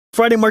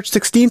Friday, March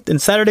 16th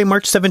and Saturday,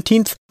 March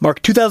 17th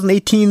mark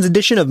 2018's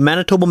edition of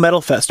Manitoba Metal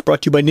Fest,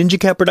 brought to you by Ninja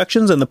Cat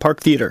Productions and the Park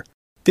Theatre.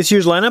 This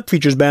year's lineup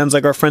features bands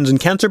like our friends in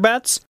Cancer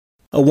Bats,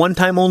 a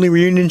one-time-only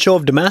reunion show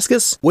of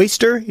Damascus,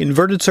 Waster,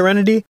 Inverted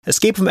Serenity,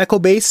 Escape from Echo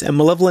Base, and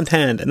Malevolent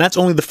Hand, and that's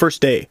only the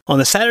first day. On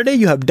the Saturday,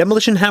 you have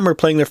Demolition Hammer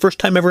playing their first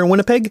time ever in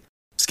Winnipeg,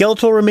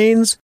 Skeletal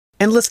Remains,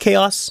 Endless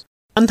Chaos,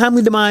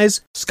 Untimely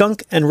Demise,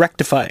 Skunk, and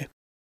Rectify.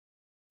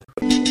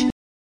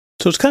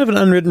 So it's kind of an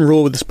unwritten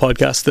rule with this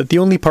podcast that the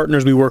only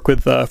partners we work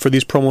with for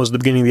these promos at the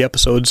beginning of the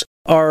episodes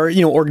are,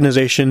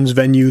 organizations,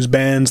 venues,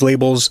 bands,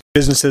 labels,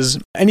 businesses,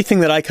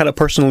 anything that I kind of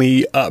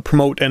personally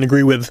promote and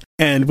agree with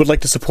and would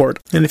like to support.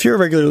 And if you're a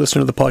regular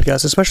listener to the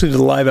podcast, especially to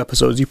the live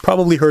episodes, you've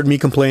probably heard me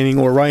complaining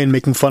or Ryan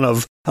making fun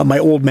of my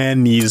old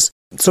man knees.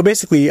 So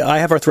basically, I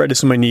have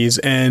arthritis in my knees,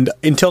 and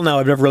until now,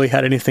 I've never really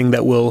had anything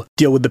that will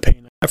deal with the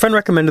pain. A friend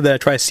recommended that I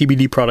try a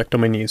CBD product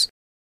on my knees.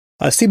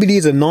 CBD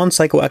is a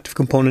non-psychoactive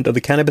component of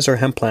the cannabis or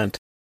hemp plant.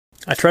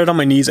 I tried it on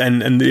my knees,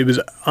 and it was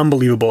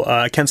unbelievable.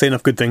 I can't say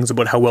enough good things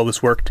about how well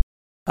this worked.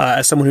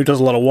 As someone who does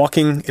a lot of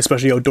walking,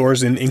 especially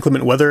outdoors in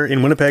inclement weather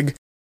in Winnipeg,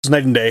 it's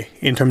night and day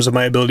in terms of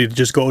my ability to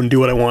just go and do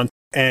what I want,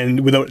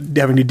 and without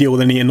having to deal with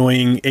any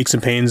annoying aches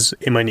and pains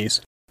in my knees.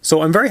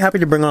 So I'm very happy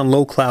to bring on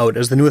Low Cloud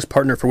as the newest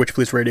partner for Witch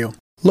Police Radio.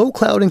 Low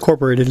Cloud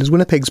Incorporated is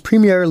Winnipeg's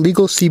premier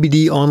legal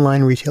CBD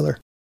online retailer.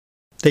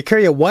 They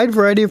carry a wide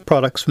variety of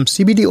products, from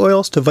CBD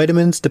oils to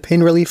vitamins to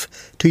pain relief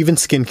to even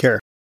skincare.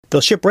 They'll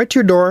ship right to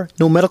your door,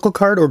 no medical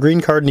card or green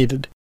card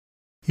needed.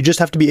 You just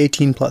have to be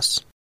 18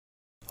 plus.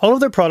 All of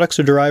their products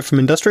are derived from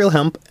industrial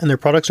hemp, and their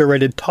products are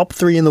rated top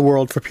 3 in the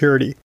world for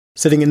purity,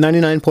 sitting at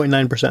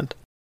 99.9%.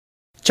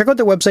 Check out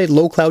their website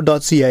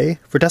lowcloud.ca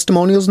for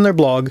testimonials in their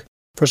blog,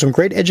 for some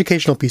great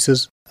educational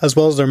pieces, as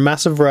well as their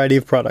massive variety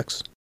of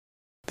products.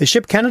 They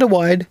ship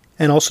Canada-wide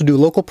and also do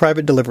local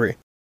private delivery.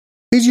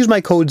 Please use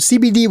my code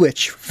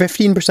CBDWitch for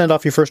 15%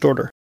 off your first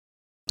order.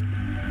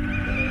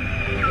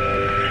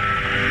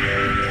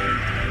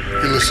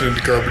 You're listening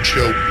to Garbage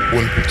Hill,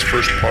 Winnipeg's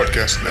first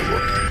podcast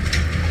network.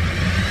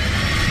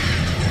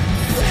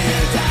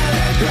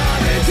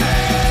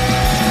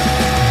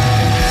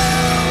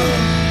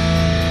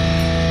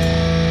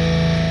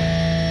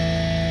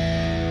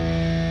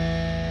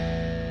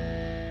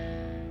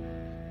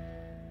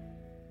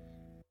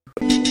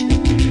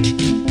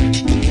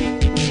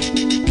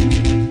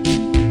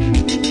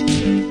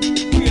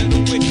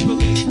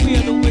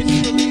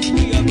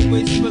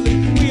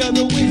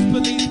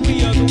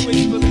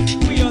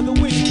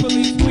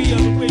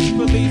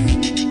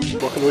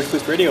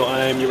 Radio.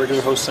 I'm your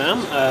regular host,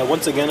 Sam.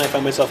 Once again, I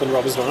find myself in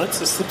Robin's Donuts.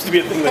 This seems to be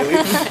a thing lately.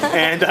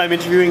 And I'm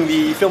interviewing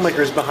the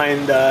filmmakers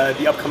behind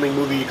the upcoming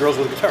movie Girls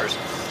with Guitars.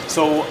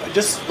 So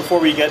just before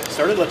we get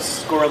started,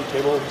 let's go around the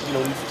table,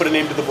 put a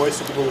name to the voice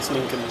so people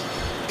listening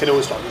can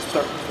always talk. Let's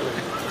start.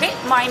 Okay,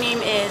 my name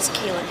is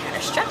Kaylin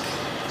Hatterstruck.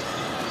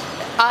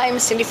 I'm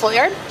Cindy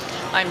Folliard.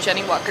 I'm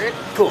Jenny Walker.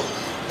 Cool.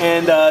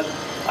 And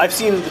I've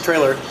seen the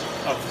trailer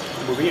of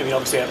the movie. I mean,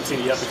 obviously I haven't seen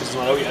it yet because it's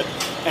not out yet.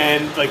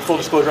 And, full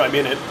disclosure, I'm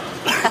in it.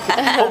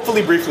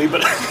 Hopefully briefly,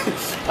 but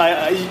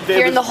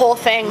you're in the whole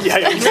thing.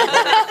 Yeah.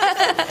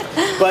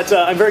 But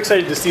I'm very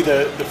excited to see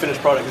the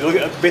finished product.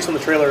 Based on the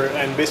trailer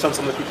and based on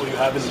some of the people you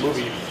have in the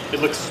movie,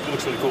 it looks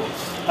really cool.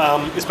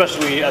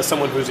 Especially as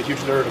someone who's a huge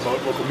nerd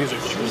about local music.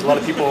 There's a lot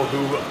of people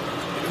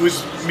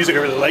whose music I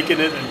really like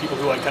in it, and people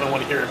who I kind of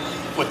want to hear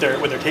what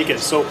their take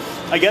is. So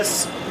I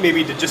guess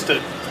maybe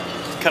to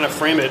kind of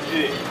frame it,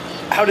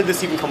 how did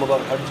this even come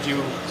about? How did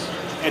you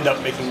end up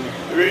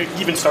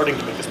even starting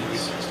to make this movie?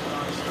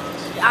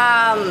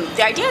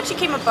 The idea actually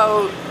came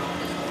about,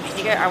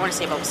 I want to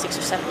say about 6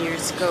 or 7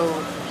 years ago.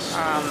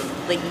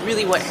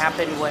 Really what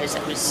happened was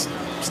I was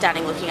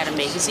standing looking at a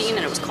magazine,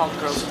 and it was called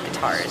Girls with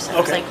Guitars. And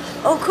I was like,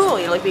 oh, cool,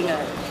 being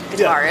a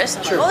guitarist.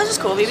 I'm sure. like, well, this is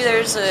cool. Maybe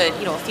there's a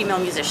female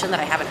musician that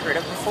I haven't heard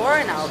of before,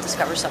 and I'll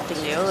discover something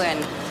new.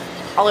 And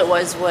all it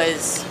was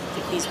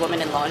these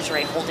women in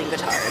lingerie holding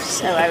guitars.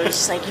 So I was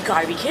just like, you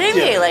gotta be kidding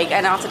me.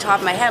 And off the top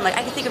of my head,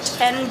 I could think of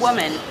 10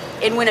 women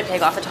in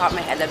Winnipeg off the top of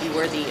my head that'd be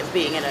worthy of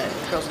being in a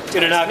Girls with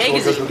Guitars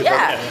magazine.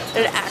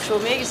 In an actual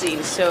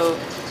magazine. So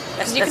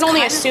you can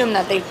only assume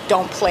that they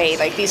don't play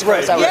these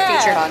girls that were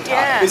featured on top.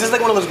 Yeah. Is this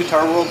one of those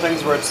Guitar World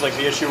things where it's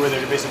the issue where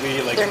they're basically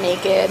they're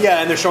naked?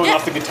 Yeah, and they're showing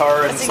off the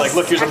guitar, and it's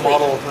look, here's a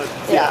model.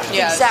 Yeah,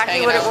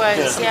 exactly what it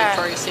was. Yeah,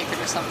 Victoria's Secret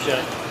or something.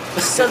 Yeah.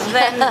 So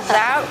then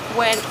that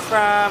went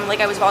from,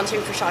 I was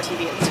volunteering for Shaw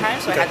TV at the time,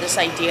 so I had this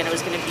idea, and it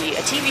was going to be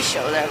a TV show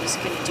that I was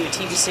going to do a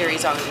TV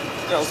series on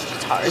Girls with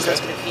Guitars. It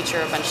was going to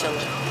feature a bunch of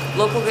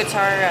local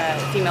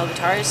female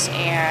guitarists,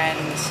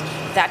 and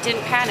that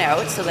didn't pan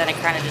out, so then I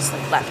kind of just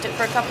left it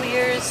for a couple of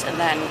years, and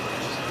then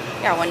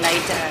one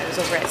night I was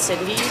over at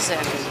Cindy's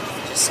and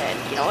just said,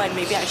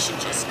 maybe I should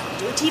just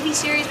do a TV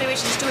series, maybe I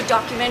should just do a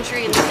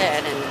documentary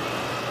instead, and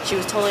she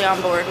was totally on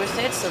board with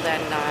it, so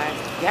then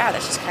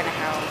that's just kind of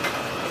how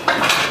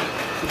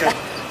Okay.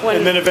 One,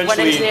 and then eventually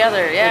one into the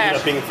other. Yeah. ended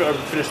up being a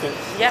finished thing.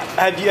 Yeah.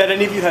 Had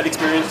any of you had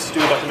experience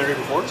doing a documentary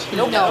before?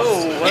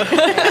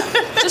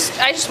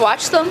 I just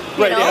watch them.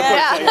 You Right. know?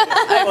 Yeah. Of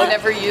course, yeah. I've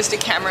never used a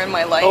camera in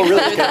my life Oh,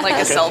 really? other than like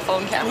Okay. a cell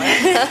phone camera.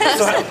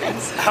 So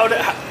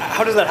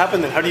how does that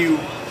happen then? How do you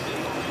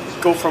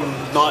go from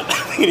not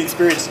having any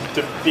experience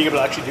to being able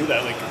to actually do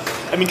that? Like,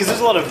 I mean, because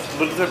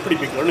there's a pretty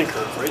big learning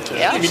curve, right?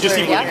 Yeah, I mean, just sure,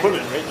 even yeah.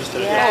 equipment, right? Just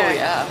to, Yeah. Oh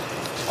yeah.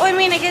 Well, I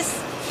mean, I guess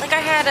like I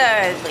had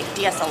a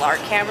DSLR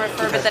camera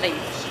for a bit that I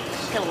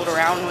piddled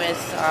around with.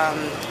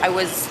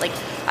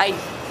 I'd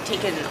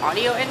taken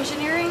audio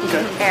engineering,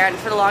 Okay. and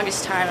for the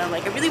longest time, I'm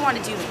like, I really want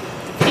to do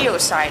the video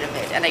side of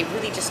it, and I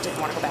really just didn't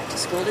want to go back to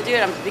school to do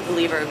it. I'm a big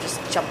believer of just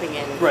jumping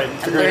in Right, and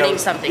figuring learning out-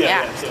 something. yeah,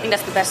 Yeah, yeah. I think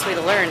that's the best way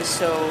to learn.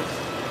 So,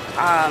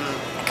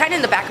 I kind of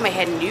in the back of my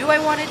head knew I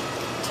wanted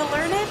to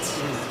learn it,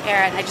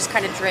 and I just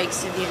kind of dragged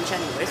Cindy and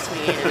Jenny with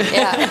me. And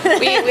Yeah,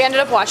 we ended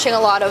up watching a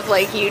lot of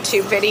like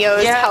YouTube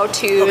videos, Yeah. how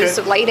to's,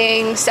 Okay.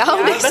 lighting,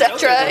 sound, Yeah, that's etc.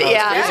 okay, that's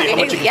Yeah, crazy how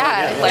much you can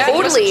yeah, find, yeah. Lighting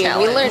was a totally. We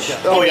challenge. learned. Yeah.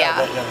 Oh Oh, yeah, yeah,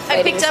 but, yeah. I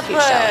Lighting picked was up huge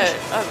challenge.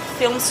 a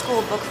film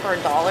school book for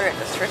 $1 at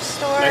the thrift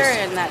store, Nice.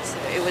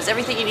 and it was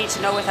everything you need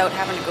to know without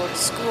having to go to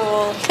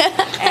school.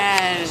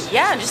 And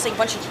yeah, just like a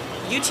bunch of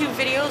YouTube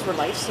videos were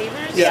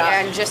lifesavers, Yeah.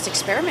 and just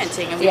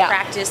experimenting. And we Yeah.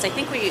 practiced. I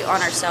think we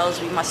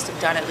must have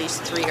done at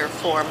least 3 or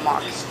 4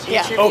 mock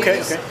Yeah. interviews.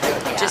 Okay.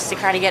 Yeah. Just to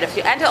kind of get a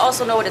feel, and to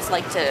also know what it's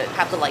like to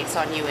have the lights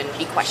on you and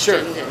be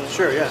questioned and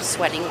Sure, yeah.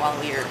 sweating while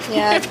you're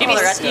Yeah, people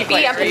are asking you be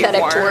questions. empathetic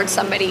warm. towards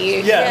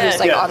somebody Yeah, who's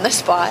like yeah. on the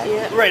spot.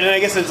 Yeah. Right, and I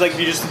guess it's like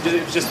it's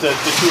just the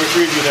 2 or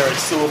 3 of you there.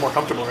 It's a little more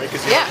comfortable, right?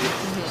 Because you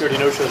already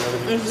know each other and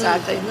everything.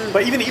 Exactly.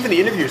 But even the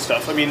interview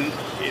stuff, I mean,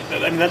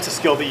 that's a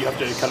skill that you have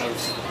to kind of,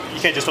 you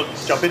can't just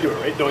jump into it,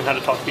 right? Knowing how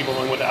to talk to people,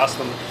 knowing what to ask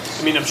them.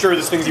 I mean, I'm sure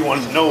there's things you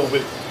want to know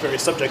with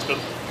various subjects, but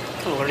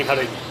kind of learning how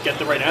to get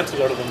the right answers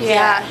out of them.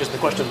 Yeah. Just the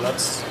questions,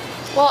 that's...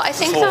 Well, I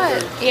think whole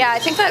that thing. I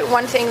think that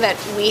one thing that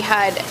we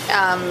had,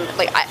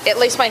 at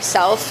least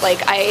myself,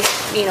 like I,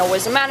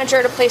 was a manager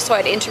at a place, so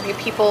I'd interview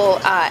people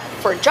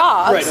for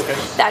jobs. Right, okay.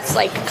 That's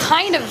like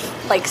kind of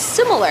like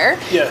similar.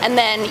 Yeah. And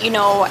then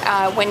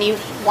when you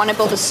want to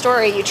build a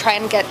story, you try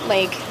and get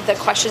like the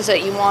questions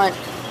that you want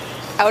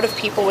out of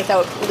people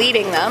without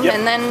leading them, Yep.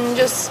 and then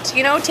just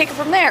take it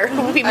from there.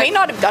 We may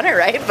not have done it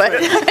right, but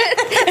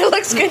it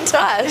looks good to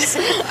us.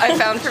 I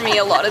found for me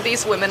a lot of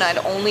these women I'd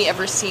only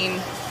ever seen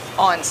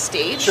on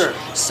stage. Sure.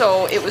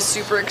 So it was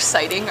super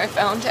exciting, I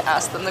found, to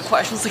ask them the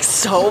questions like,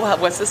 so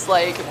what's this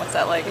like and what's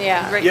that like?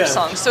 Yeah. Write Yeah. your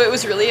song. So it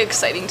was really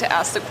exciting to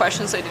ask the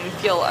questions. I didn't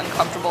feel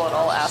uncomfortable at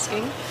all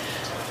asking.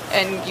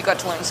 And you got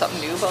to learn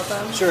something new about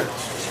them. Sure.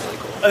 It's really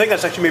cool. I think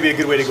that's actually maybe a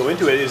good way to go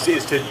into it,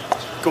 is to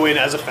go in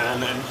as a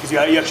fan, and because you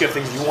actually have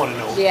things you want to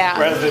know, Yeah.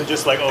 rather than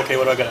just like, okay,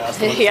 what do I got to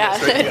ask them? Yeah.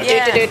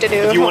 Yeah.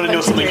 If you want to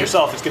know something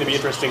yourself, it's going to be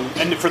interesting,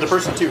 and for the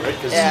person too, right?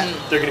 Because Yeah.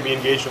 they're going to be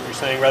engaged in what you're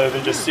saying, rather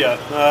than just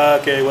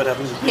okay, what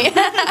happens?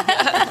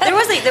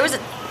 There was a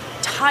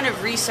ton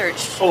of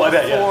research Oh, I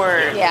bet, yeah.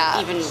 for Yeah.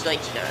 even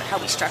like how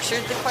we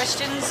structured the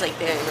questions. Like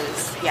there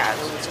was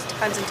just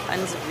tons and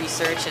tons of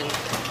research, and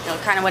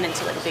kind of went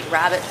into like a big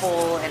rabbit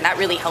hole, and that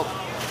really helped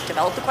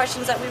develop the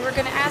questions that we were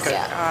going to ask. Okay.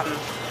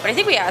 But I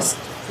think we asked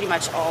pretty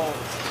much all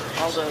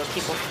the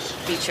people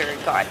featured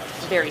got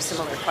very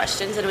similar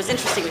questions, and it was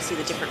interesting to see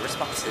the different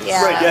responses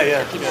Yeah. Right,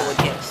 yeah. that people would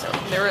give. So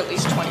There were at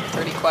least 20 or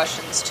 30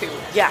 questions too.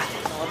 yeah.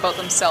 About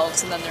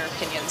themselves and then their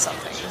opinions on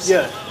things.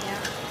 Yeah.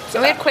 So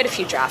we had quite a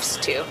few drafts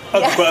too.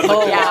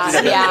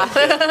 Yeah.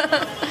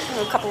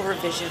 A couple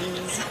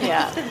revisions.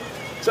 Yeah.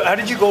 So how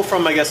did you go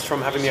from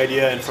having the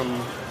idea and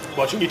from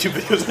watching YouTube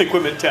videos and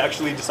equipment to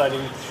actually deciding,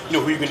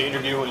 who you're going to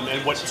interview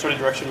and what sort of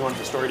direction you wanted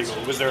the story to go?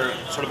 Was there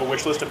sort of a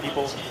wish list of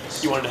people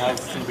you wanted to have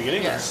from the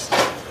beginning? Yes.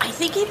 I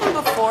think even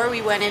before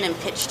we went in and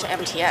pitched to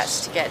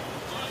MTS to get,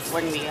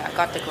 when we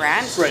got the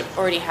grant, Right.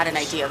 already had an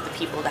idea of the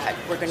people that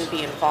were going to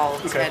be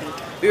involved. Okay. And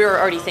we were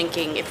already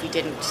thinking if we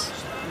didn't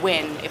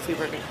win, if we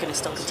were going to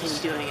still continue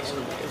doing it. And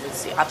it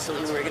was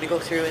absolutely, we were going to go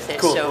through with it.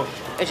 Cool, So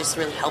cool. it just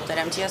really helped that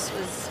MTS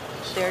was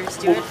there to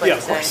do Well, it. But, yeah,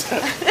 of course.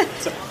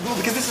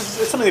 Because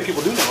it's something that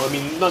people do now. I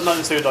mean, not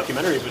necessarily a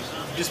documentary, but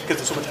just because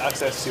there's so much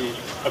access to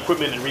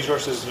equipment and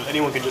resources,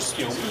 anyone can just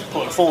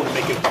pull out a phone and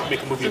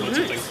make a movie about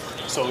something.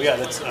 So yeah,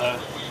 that's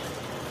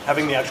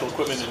having the actual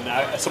equipment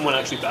and someone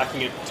actually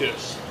backing it to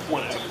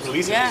want to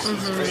release it. Yeah.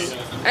 Is great.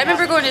 I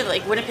remember going to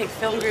like Winnipeg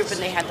Film Group,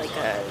 and they had like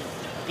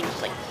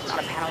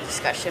not a panel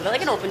discussion, but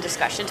like an open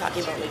discussion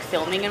talking about like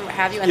filming and what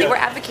have you. And Yeah. they were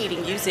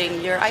advocating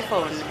using your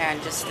iPhone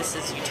and just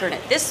you turn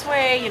it this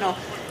way,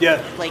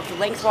 Yeah. like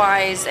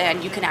lengthwise,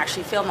 and you can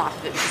actually film off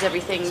of it because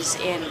everything's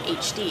in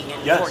HD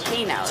and Yes.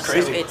 4K now. It's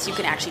crazy. So you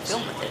can actually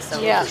film with it. So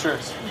Yeah. For sure.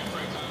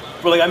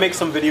 Well, like I make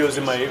some videos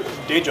in my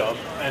day job,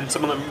 and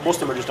most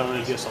of them are just done on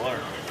a DSLR.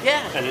 Yeah.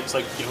 And it's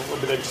like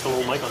with just a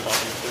little mic on top,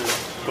 and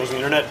it goes on the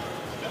internet.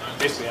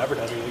 Basically,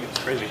 advertising. I think it's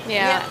crazy.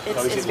 Yeah.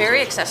 It's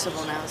very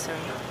accessible now. So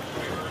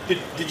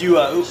Did you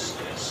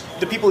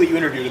the people that you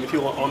interviewed and the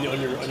people on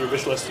your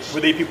wish list, were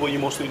they people you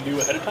mostly knew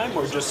ahead of time,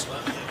 or just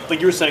like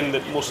you were saying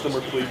that most of them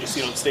were people you just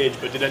seen on stage?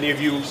 But did any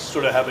of you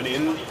sort of have an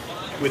in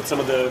with some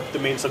of the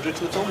main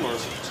subjects of the film, or?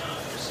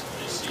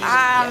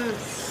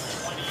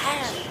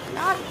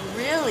 Not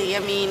really. I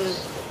mean,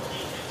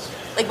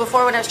 like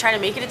before when I was trying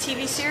to make it a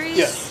TV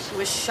series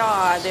with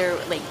Shaw,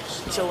 like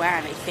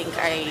Joanne, I think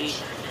I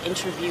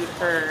interviewed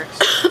her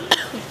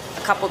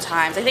a couple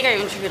times. I think I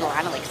interviewed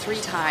Alana like 3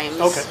 times.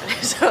 Okay.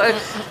 So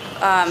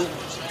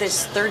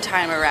this third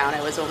time around,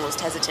 I was almost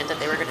hesitant that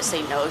they were going to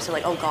say no. So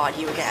like, oh God,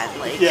 you again?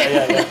 Like,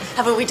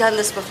 haven't we done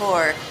this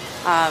before?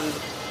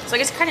 So I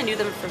guess I kind of knew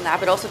them from that,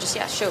 but also just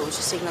shows,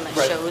 just seeing them at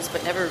shows,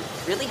 but never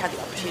really had the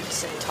opportunity to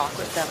sit and talk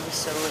with them.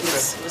 So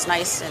it was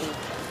nice, and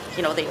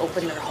they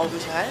opened their home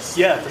to us.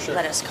 Yeah, for sure.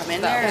 Let us come in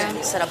there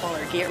and set up all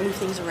our gear, move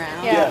things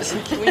around. Yeah.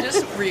 Can we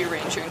just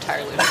rearrange your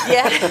entire living room?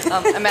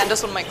 Yeah.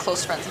 Amanda's one of my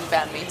close friends and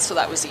bandmates, so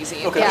that was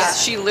easy. Okay. Yeah.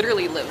 She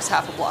literally lives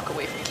half a block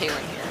away from Kaylin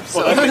here.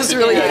 So Well, it was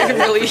really,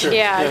 really... Sure.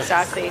 Yeah,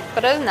 exactly.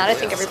 But other than that, I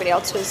think everybody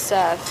else was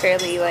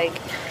fairly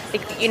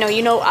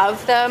you know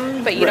of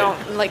them, but you don't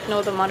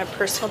know them on a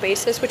personal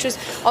basis, which was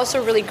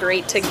also really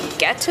great to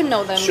get to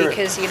know them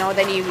because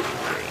then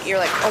you're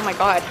like, oh my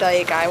God,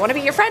 like I want to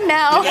be your friend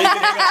now.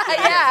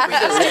 Yeah. We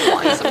just did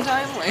wine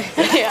sometime.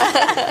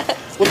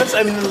 Well,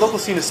 the local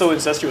scene is so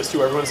incestuous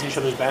too. Everyone's in each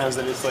other's bands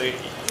that it's like,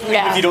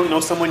 if you don't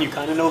know someone, you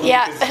kind of know them.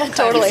 Yeah, because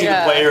totally. You've seen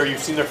them play, or you've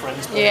seen their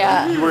friends play.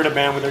 Yeah. You were in a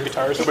band with their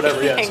guitars or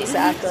whatever. Yeah.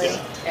 Exactly.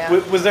 So,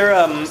 Yeah. Was there?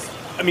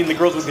 The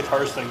girls with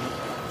guitars thing.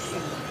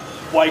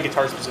 Why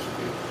guitar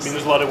specifically?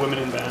 There's a lot of women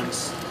in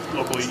bands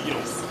locally.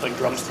 Like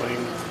drums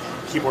playing,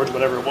 keyboards,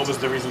 whatever. What was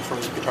the reason for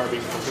guitar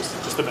being focused?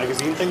 Just the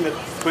magazine thing that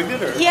twigged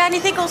it, or? Yeah, and I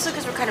think also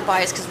because we're kind of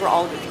biased because we're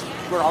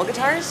all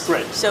guitars.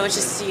 Right. So it's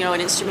just an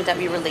instrument that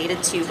we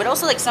related to, but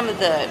also like some of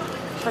the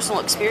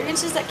personal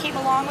experiences that came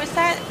along with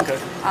that. Okay.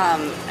 I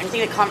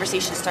think the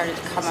conversation started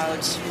to come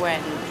out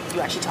when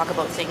you actually talk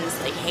about things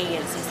like, hey,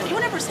 has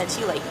anyone ever said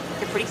to you like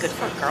you're pretty good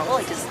for a girl?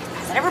 Like, has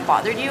that ever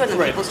bothered you? And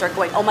then people start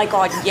going, oh my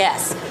God,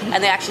 yes,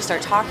 and they actually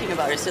start talking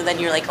about it. So then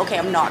you're like, okay,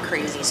 I'm not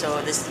crazy.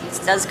 So this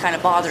does kind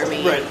of bother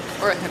me. Right.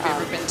 Or have you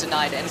ever been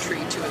denied entry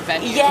to a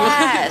venue?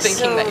 Yeah,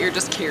 thinking that you're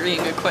just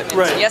carrying equipment.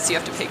 Right. Yes, you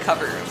have to pay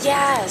cover.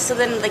 Yeah. So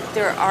then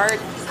there are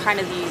kind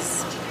of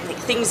these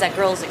things that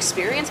girls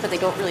experience, but they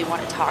don't really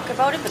want to talk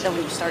about it. But then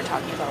when you start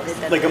talking about it,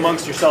 then Like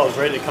amongst yourselves,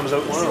 right? It comes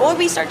out more. Well,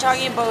 we start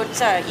talking about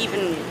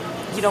even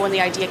when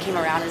the idea came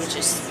around, it was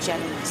just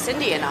Jen,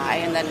 Cindy, and I,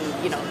 and then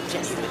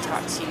Jessie would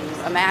talk to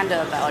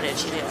Amanda about it.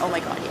 She'd say, "Oh my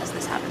God, yes,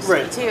 this happens to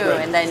me too."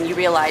 Right. And then you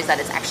realize that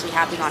it's actually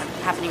happening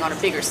on a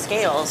bigger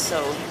scale.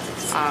 So,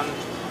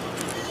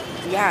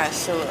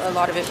 so a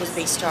lot of it was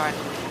based on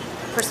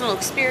personal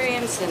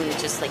experience and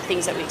just like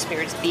things that we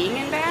experienced being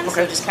in bands.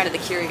 Okay. So just kind of the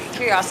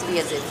curiosity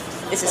as if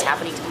this is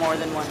happening to more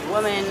than one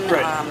woman.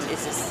 Right.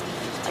 Is this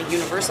a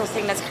universal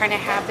thing that's kind of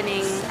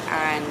happening?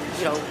 And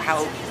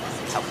how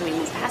can we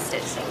move past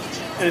it? So.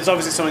 And it's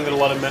obviously something that a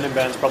lot of men in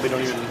bands probably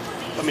don't even.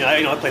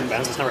 I played in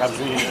bands. It's never happened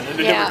to me. And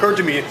it never occurred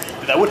to me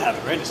that would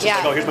happen, right? It's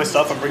just like, oh, here's my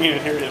stuff. I'm bringing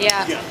it here.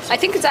 Yeah. I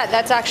think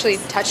that's actually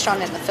touched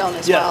on in the film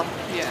as well.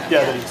 Yeah.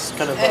 That it's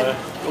kind of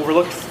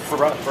overlooked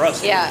for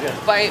us. Yeah.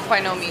 By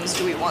no means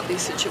do we want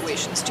these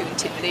situations to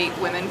intimidate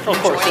women from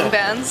joining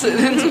bands.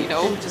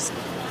 Just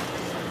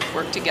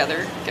work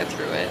together, get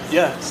through it.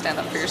 Yeah. Stand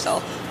up for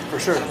yourself. For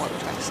sure. That's kind of what we're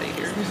trying to say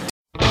here.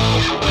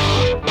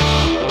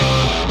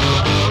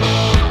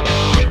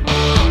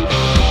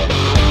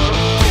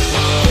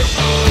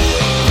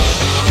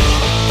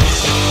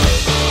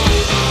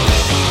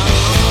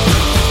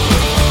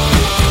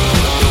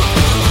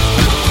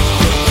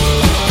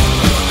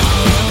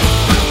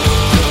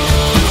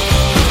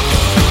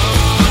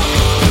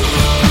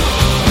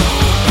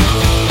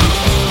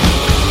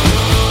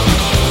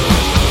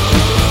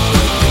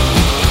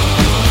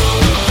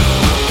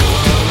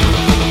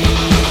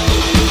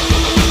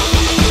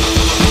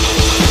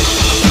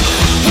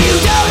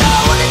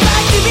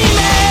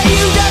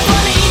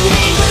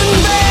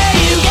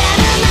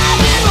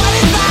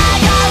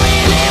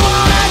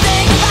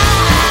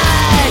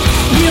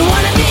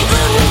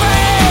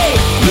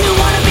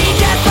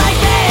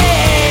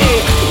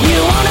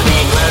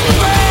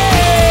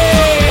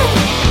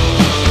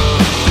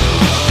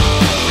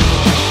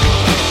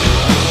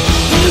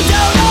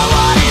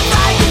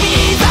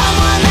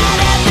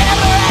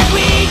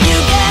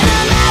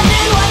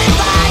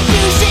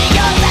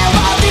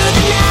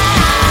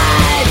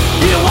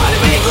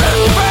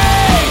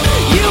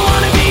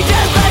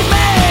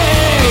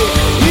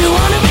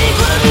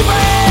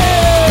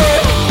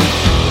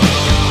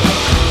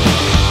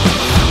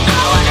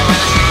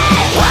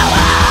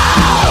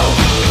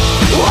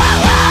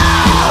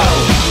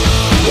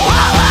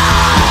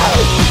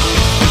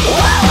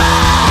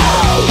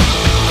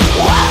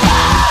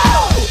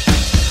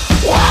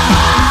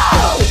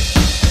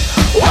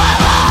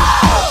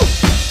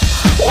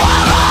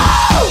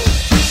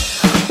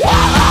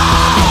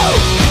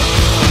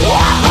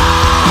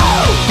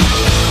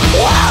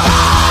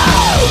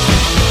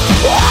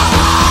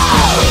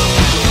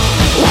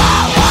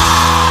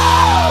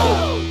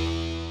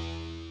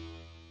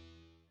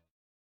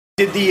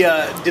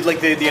 did like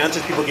the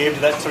answers people gave,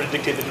 did that sort of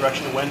dictate the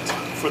direction it went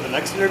for the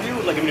next interview?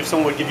 Like, I mean, if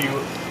someone would give you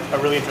a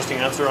really interesting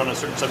answer on a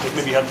certain subject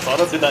maybe you hadn't thought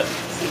of, did that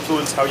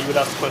influence how you would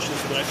ask the questions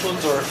for the next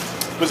ones, or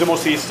was it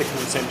mostly sticking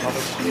with the same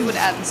topic? We would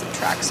add and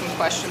subtract some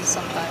questions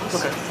sometimes.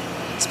 Okay.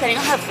 Depending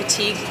on how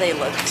fatigued they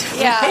looked.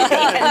 Yeah.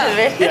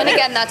 Yeah. And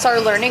again, that's our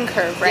learning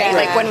curve, right? Yeah.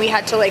 Like when we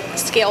had to like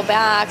scale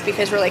back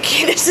because we're like,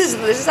 hey, this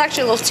is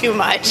actually a little too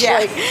much. Yeah.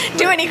 Like,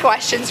 too many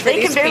questions for They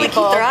these can barely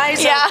people. keep their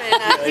eyes Yeah.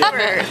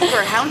 open. We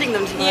were hounding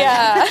them to it.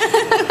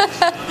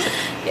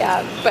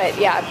 Yeah.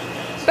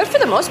 But for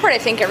the most part, I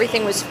think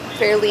everything was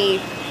fairly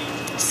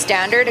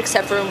standard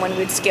except for when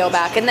we'd scale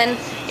back. And then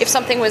if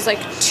something was like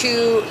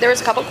there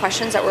was a couple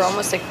questions that were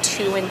almost like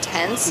too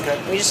intense. Okay.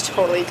 We just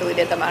totally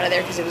deleted them out of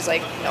there because it was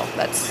like, no,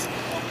 that's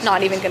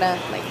not even gonna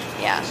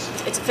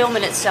It's a film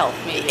in itself,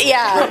 maybe.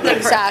 Yeah,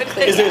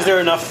 exactly. Is there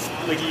enough,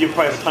 like, you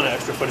probably have a ton of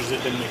extra footage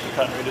that didn't make the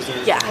cut, right? Is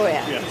there? Yeah. Oh,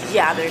 yeah.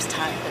 Yeah, there's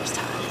tons.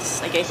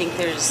 Like, I think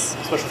there's...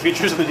 Special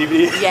features in the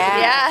DVD?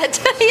 Yeah.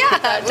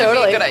 That would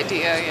totally. be a good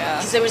idea, yeah.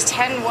 Because there was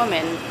 10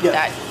 women Yeah.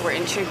 that were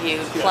interviewed,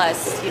 Yeah.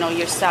 plus,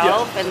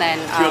 yourself, Yeah. and then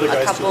Few other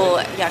guys a couple, too,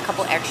 right? a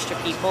couple extra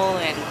people,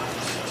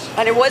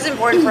 and it was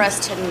important for us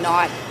to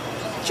not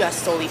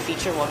just solely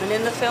feature women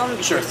in the film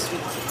because Sure.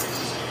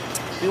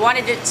 we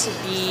wanted it to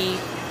be,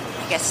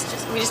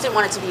 we just didn't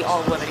want it to be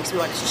all women because we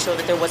wanted to show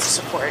that there was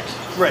support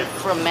Right.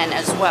 from men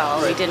as well.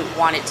 Right. We didn't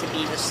want it to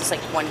be just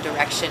like one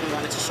direction. We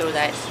wanted to show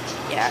that,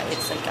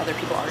 it's like other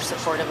people are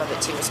supportive of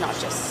it too. It's not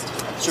just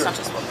Sure.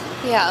 women.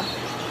 Yeah.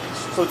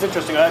 So it's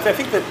interesting. I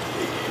think that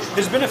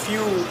there's been a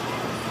few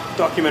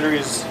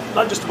documentaries,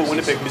 not just about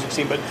Winnipeg music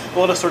scene, but a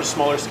lot of sort of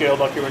smaller scale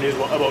documentaries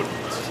about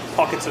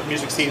pockets of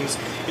music scenes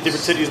in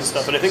different cities and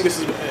stuff. And I think this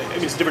is,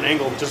 it's a different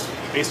angle just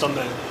based on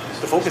the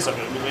focus of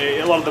it. I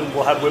mean, a lot of them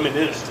will have women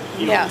in it,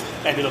 Yeah.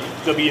 and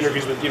there'll be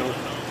interviews with,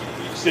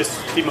 this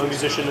female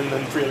musician and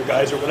then 3 other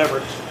guys or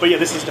whatever. But yeah,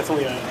 this is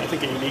definitely, I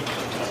think, a unique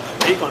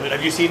take on it.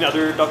 Have you seen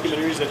other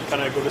documentaries that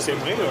kind of go the same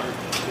way, or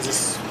is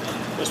this,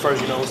 as far as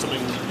you know,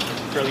 something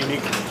fairly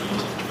unique?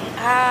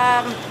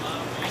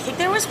 I think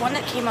there was one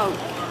that came out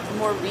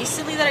more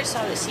recently that I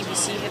saw that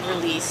CBC had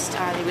released.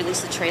 They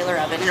released the trailer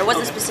of it, and it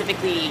wasn't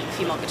specifically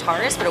female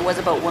guitarists, but it was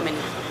about women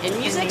in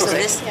music. So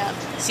Okay. this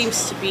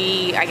seems to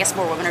be, I guess,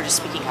 more women are just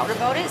speaking out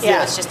about it. So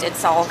Yeah.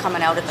 it's all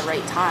coming out at the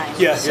right time.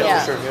 Yeah, So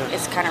for sure. Yeah.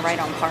 it's kind of right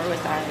on par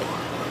with that.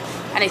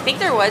 And I think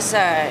there was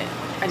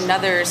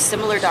another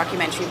similar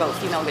documentary about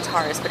female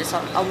guitarists, but it's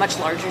on a much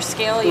larger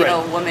scale.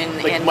 Right. Women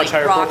Like in much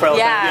higher rock, profile thing.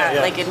 Yeah.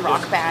 like in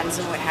rock bands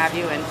and what have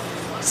you, and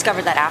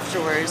discovered that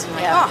afterwards. And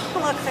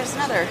look, there's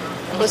another.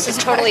 This is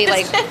totally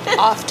like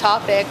off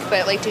topic,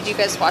 but like, did you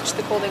guys watch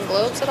the Golden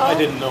Globes at all? I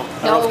didn't know.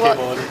 I No, don't know if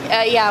cable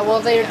or... yeah. Well,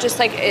 they're just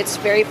like, it's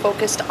very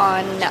focused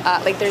on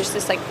like, there's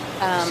this like,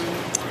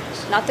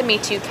 not the Me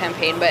Too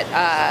campaign, but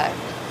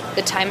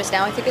The Time Is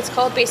Now, I think it's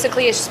called.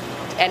 Basically, it's just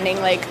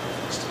ending like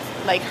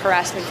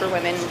harassment for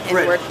women in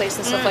Right. the workplace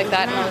and stuff like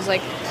that. And I was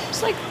like,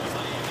 just like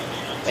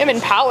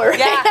women power.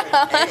 Yeah,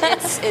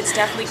 it's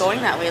definitely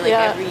going that way.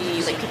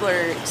 Like people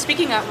are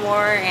speaking up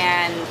more,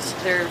 and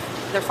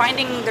they're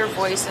finding their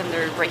voice, and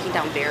they're breaking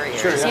down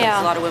barriers. Sure, yeah.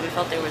 Yeah. A lot of women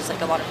felt there was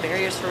like a lot of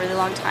barriers for a really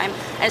long time,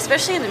 and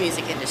especially in the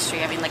music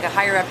industry. I mean, like, the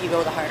higher up you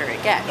go, the harder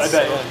it gets. I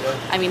bet, yeah.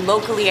 I mean,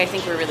 locally, I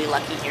think we're really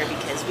lucky here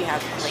because we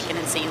have like an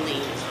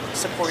insanely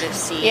supportive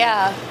scene.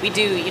 Yeah. We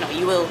do.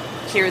 You will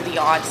hear the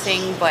odd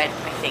thing, but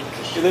I think.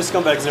 Yeah, there's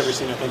scumbags in every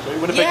scene, I think. Right?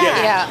 Winnipeg,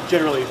 Yeah.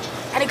 generally.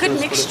 And a good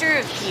Those mixture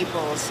of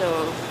people. So.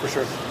 For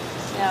sure.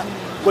 Yeah.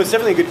 Well, it's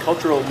definitely a good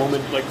cultural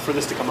moment, like, for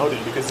this to come out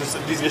in, because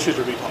these issues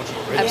are being talked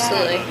about, right?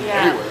 Absolutely.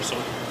 Yeah. Everywhere. So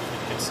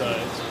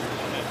it's.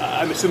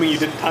 I'm assuming you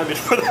didn't time it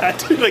for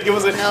that. Like, it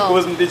wasn't. No. It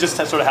wasn't. It just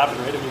sort of happened,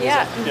 right?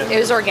 I mean, It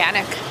was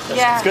organic.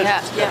 Yeah, good.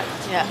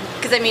 yeah.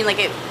 Because I mean, like,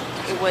 it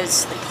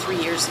was like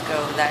 3 years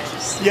ago that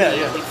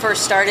we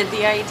first started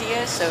the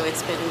idea, so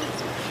it's been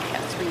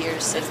 3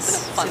 years since. It's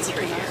been a fun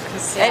 3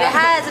 years. And it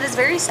has. It is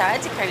very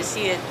sad to kind of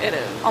see it. It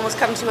is. Almost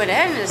come to an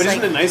end. It's But like,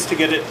 isn't it nice to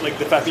get it, like,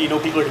 the fact that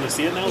people are going to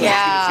see it now? Yeah.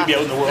 It's going to be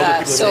out in the world.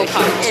 and That's people are so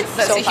gonna- pumped.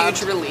 That's So a pumped.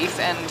 huge relief,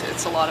 and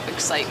it's a lot of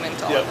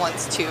excitement all Yeah. at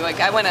once too. Like,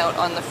 I went out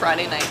on the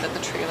Friday night that the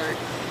trailer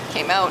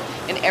came out,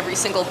 and every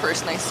single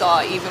person I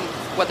saw, even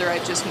whether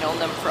I'd just known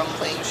them from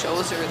playing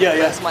shows or Yeah,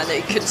 that's mine,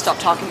 they couldn't stop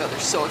talking about. They're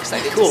so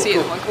excited Cool, to see it.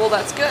 cool. I'm like, well,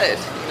 that's good,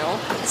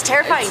 it's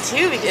terrifying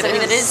too because it I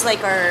mean, it is. is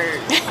like our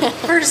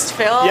first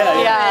film.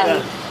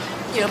 Yeah.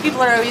 And,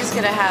 people are always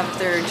going to have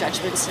their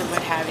judgments and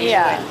what have you.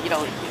 Yeah. And you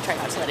try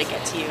not to let it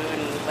get to you.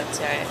 But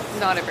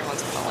Not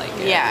everyone's gonna like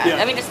it. yeah. Yeah.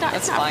 I mean, it's not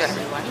That's for fine.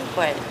 everyone,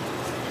 but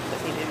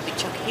maybe a big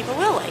chunk of people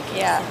will like it.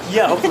 Yeah.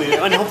 Yeah, hopefully.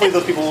 And hopefully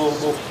those people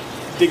will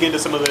dig into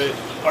some of the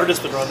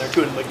artists that are on there,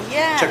 too, and, like,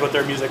 Yeah. check out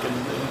their music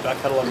and back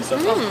catalog and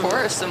stuff. Of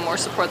course, the more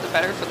support, the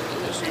better for the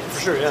musicians. For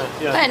sure,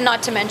 yeah. And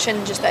not to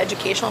mention just the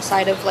educational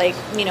side of, like,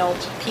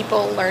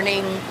 people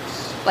learning,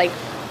 like,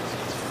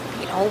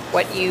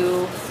 what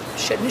you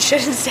should and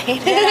shouldn't say.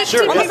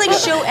 Sure, Almost yeah. like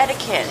show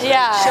etiquette.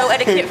 Yeah. Show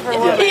etiquette for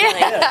women.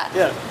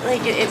 Yeah.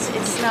 Like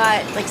it's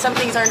not like some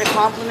things aren't a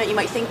compliment. You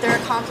might think they're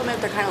a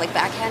compliment. They're kind of like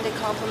backhanded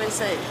compliments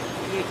that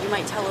you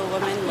might tell a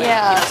woman, like,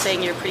 Yeah.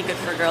 saying you're pretty good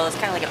for a girl is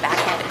kind of like a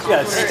backhanded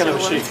Yeah, compliment. it's kind of a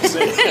to woman. shitty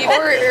thing to say.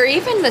 or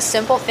even the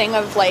simple thing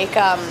of like,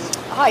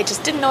 I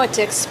just didn't know what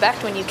to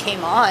expect when you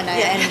came on,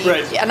 and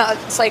Right. and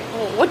it's like,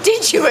 well, what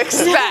did you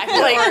expect?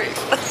 Like,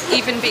 Or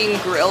even being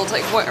grilled.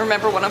 Like,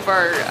 remember one of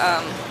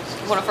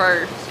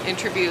our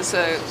interviews,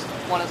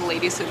 one of the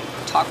ladies had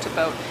talked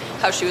about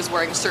how she was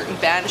wearing a certain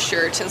band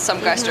shirt, and some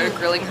guy started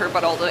grilling her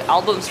about all the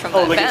albums from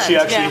that Like band. if she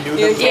actually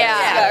knew them.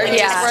 Yeah. Are you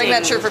just Yeah. wearing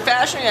that shirt for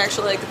fashion, or you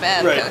actually like the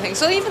band, Right. kind of thing.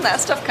 So even that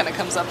stuff kind of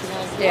comes up, and you're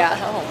like, what Yeah. the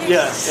hell?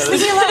 Yeah.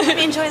 Maybe a lot of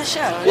women enjoy the show.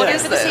 What Yeah.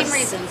 is For the same this?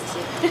 reasons.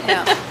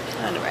 yeah.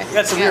 Anyway. Yeah,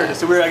 it's weird.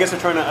 It's weird. I guess they're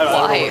trying to. I don't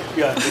know. Why?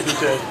 Yeah, they need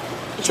to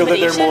show that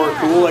they're more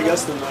cool. I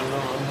guess than I don't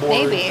know. More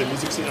Maybe. the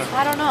music scene.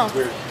 I don't know. It's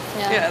weird.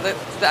 Yeah,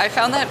 I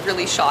found that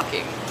really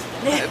shocking.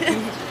 That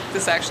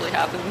this actually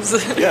happens.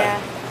 Yeah.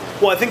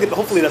 Well, I think that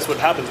hopefully that's what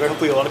happens, right?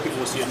 Hopefully a lot of people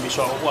will see it and be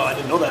shocked, well, I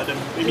didn't know that. And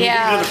maybe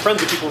Yeah. even other friends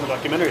with people in the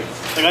documentary.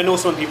 Like, I know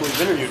some people you've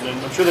interviewed, and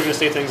I'm sure they're going to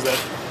say things that,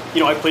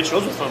 I've played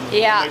shows with them.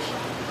 Yeah. Like,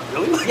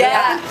 really?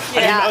 Yeah.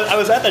 I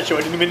was at that show. I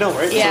didn't even know,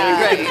 right? Yeah.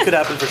 So it Right. could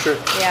happen for sure.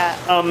 Yeah.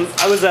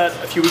 I was at,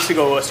 a few weeks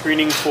ago, a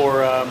screening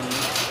for a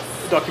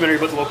documentary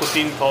about the local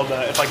scene called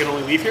If I Could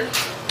Only Leave Here.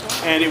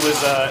 And it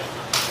was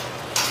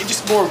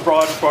just more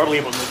broadly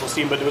about the local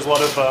scene, but there was a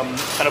lot of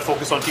kind of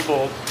focus on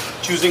people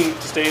choosing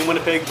to stay in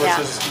Winnipeg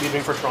versus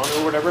leaving for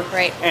Toronto or whatever.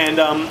 Right. And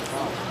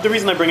the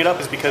reason I bring it up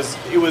is because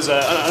it was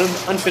an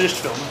unfinished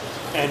film,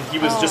 and he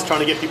was just trying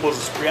to get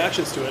people's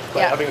reactions to it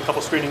by having a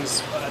couple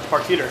screenings at the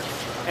Park Theatre.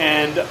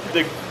 And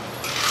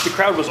the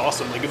crowd was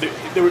awesome. Like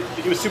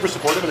he was super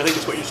supportive, and I think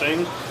it's what you're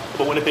saying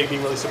about Winnipeg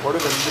being really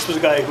supportive. And this was a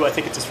guy who I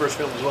think it's his first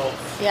film as well.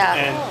 Yeah.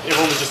 And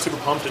everyone was just super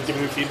pumped and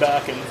giving me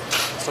feedback and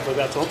stuff like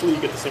that. So hopefully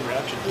you get the same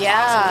reaction.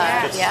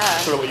 Yeah. That's Yeah.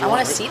 sort of what you I want,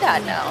 want to right? see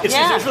that now.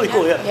 It's really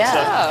cool, yeah.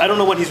 Yeah. I don't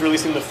know when he's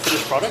releasing the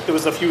finished product. There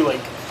was a few like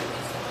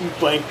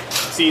blank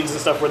scenes and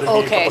stuff where there'd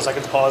be a couple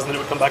seconds pause and then it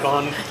would come back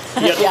on.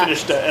 He hadn't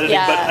finished editing,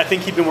 Yeah. but I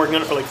think he'd been working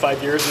on it for like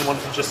 5 years and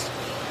wanted to just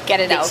Get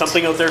it get out.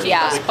 something out there.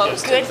 Yeah.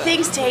 Like, Good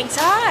things take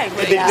time.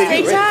 They do,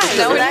 take right? time.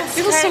 No, So it that's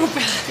feels so kind-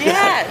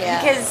 bad.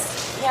 Yeah, because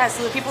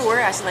so the people were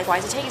asking like, why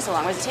is it taking so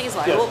long? Why is it taking so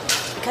long? Yeah. Well,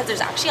 because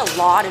there's actually a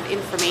lot of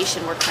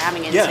information we're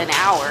cramming into an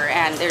hour,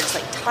 and there's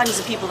like tons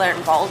of people that are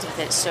involved with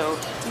it. So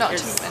Not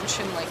there's- to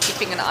mention, like,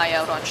 keeping an eye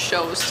out on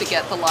shows to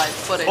get the live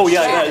footage. Oh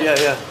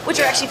yeah. which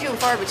are actually few and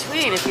far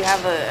between. If you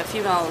have a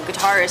female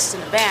guitarist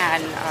in a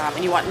band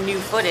and you want new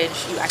footage,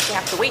 you actually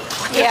have to wait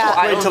quite a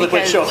while. Wait until they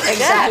play a show.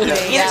 Exactly,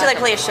 Either yeah. till they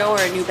play a show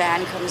or a new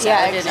band comes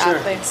Yeah, out.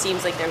 exactly. And it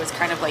seems like there was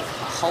kind of like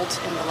a halt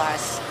in the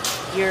last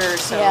year or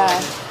so. Yeah.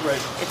 And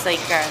Right. it's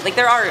like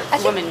there are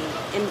think- women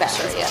in bands.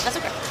 Sorry, yeah. That's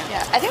okay.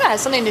 Yeah, I think that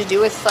has something to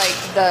do with like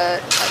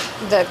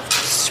the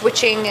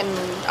switching and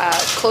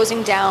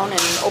closing down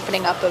and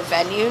opening up of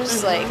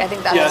venues. Like I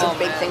think that has Yeah. a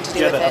big thing to do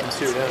Yeah, with that it. happens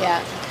too,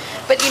 yeah.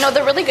 But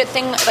the really good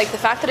thing, like the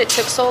fact that it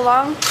took so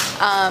long.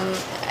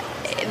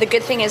 The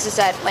good thing is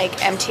that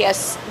like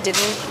MTS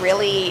didn't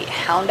really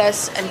hound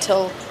us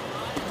until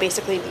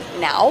basically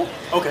now.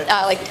 Okay.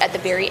 Like at the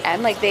very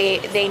end, like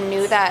they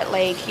knew that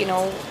like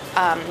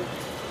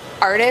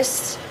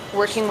artists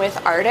working with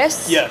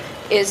artists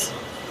is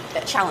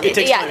Challenging. It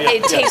takes time,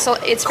 it takes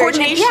it's very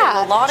coordination.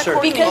 yeah A lot of Sure.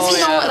 coordination.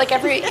 because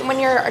like when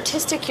you're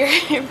artistic you're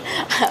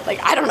like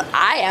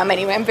I am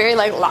anyway, I'm very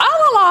like la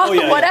la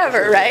la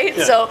whatever, right?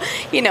 Yeah. So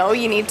you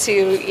need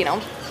to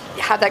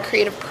have that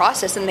creative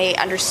process, and they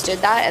understood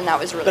that, and that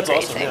was a really That's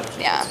great awesome,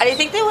 thing. yeah. And I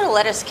think they would have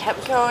let us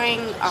kept going,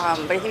 but I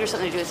think there's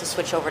something to do with the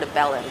switch over to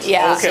Bellend.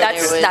 Yeah, Okay.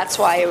 that's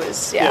why it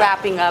was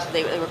wrapping up.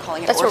 They were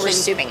calling it. That's what we're orphan-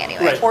 assuming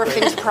anyway. Right.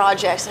 Orphans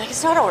projects. Like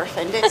it's not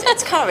orphaned.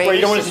 It's covered. Right,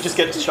 you don't want it to just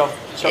get shoved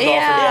off and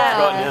Yeah.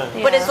 forgotten,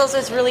 yeah. But it's also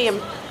it's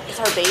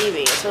our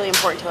baby. It's really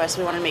important to us.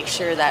 We want to make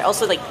sure that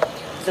also like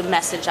the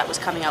message that was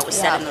coming out was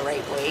Yeah. said in the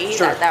right way.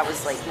 Sure. That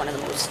was like one of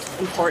the most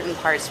important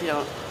parts. We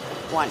don't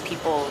want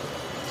people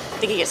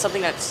thinking it's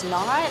something that's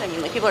not. I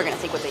mean, like people are going to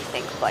think what they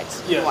think, but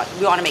we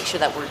want to make sure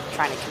that we're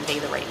trying to convey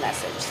the right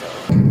message. So.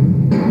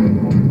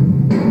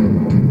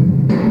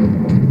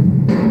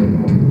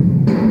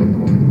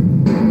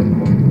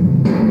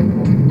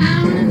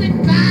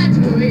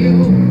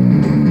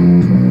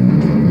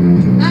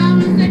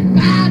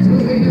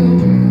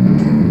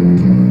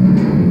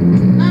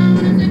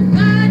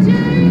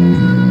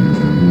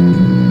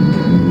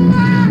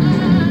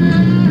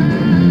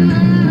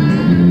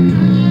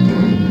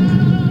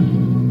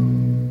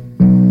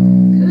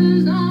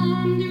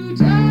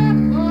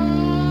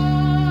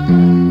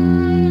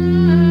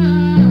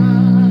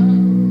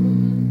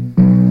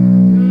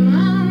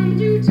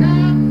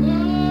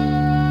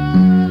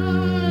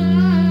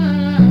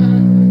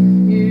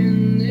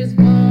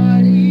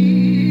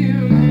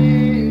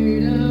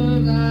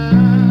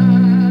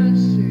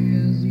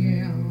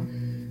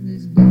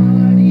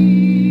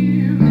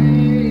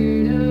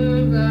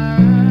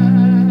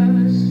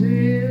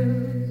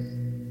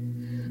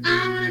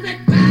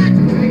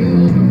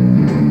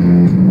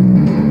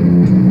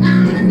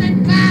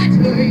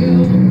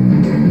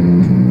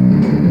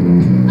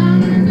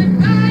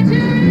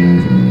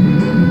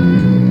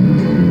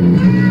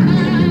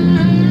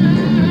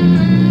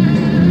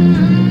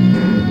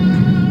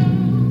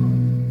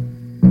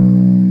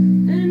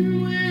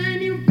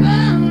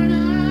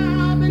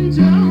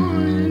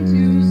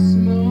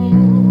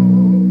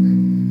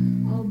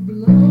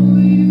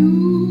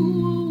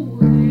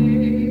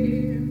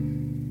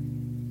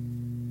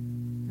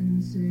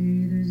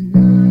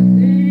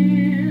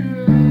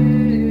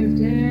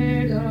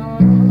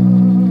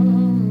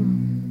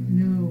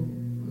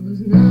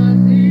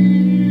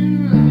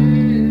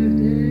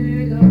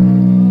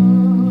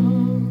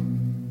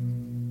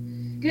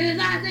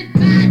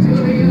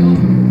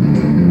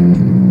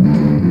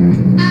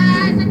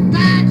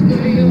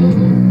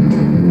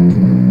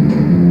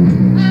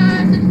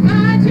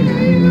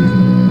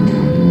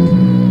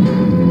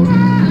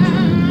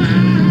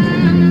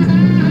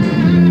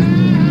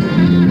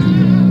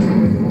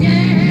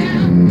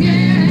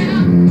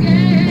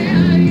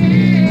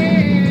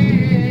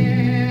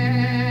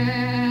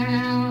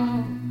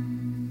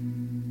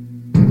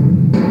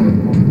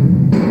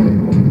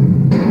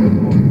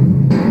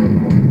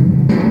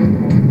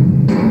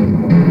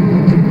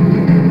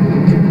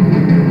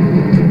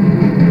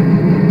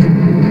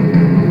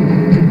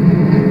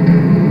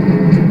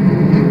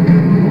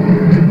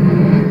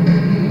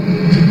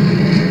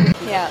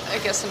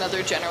 guess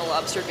another general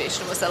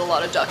observation was that a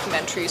lot of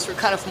documentaries were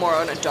kind of more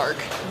on a dark,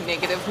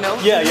 negative note.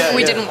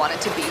 We didn't want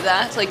it to be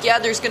that. Like, yeah,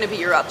 there's going to be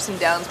your ups and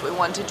downs, but we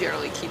wanted to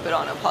generally keep it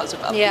on a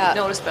positive, upbeat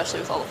note, especially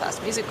with all the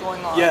fast music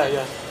going on.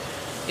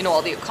 You know,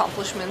 all the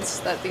accomplishments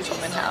that these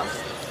women have.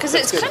 Because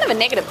it's kind of a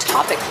negative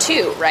topic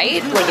too,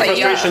 right? Right,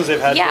 the frustrations they've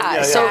had.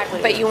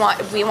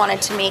 But we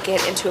wanted to make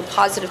it into a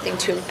positive thing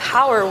to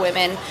empower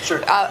women,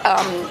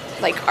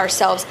 like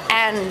ourselves,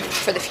 and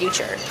for the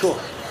future. Cool.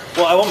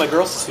 Well, I want my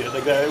girls to see it.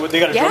 Like they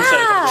got a drum set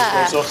a couple of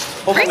times, so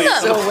hopefully, Bring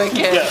them. So wicked.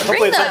 Yeah,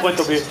 hopefully at some point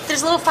they'll be.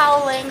 There's a little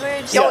foul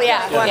language. So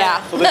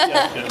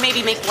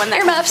Maybe make one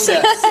that Earmuffs.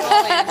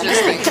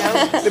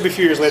 Maybe a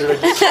few years later, like,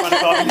 just find a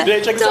copy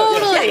today. Check this out.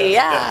 Totally,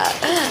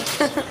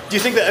 Do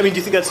you think that? I mean, do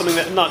you think that's something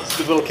that not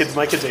the little kids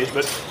my kids' age,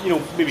 but you know,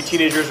 maybe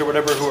teenagers or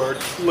whatever who are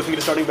looking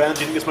into starting bands?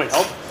 Do you think this might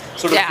help?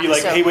 Sort of be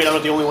like, hey, wait, I'm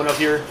not the only one out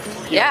here.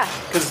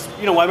 Because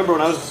I remember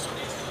when I was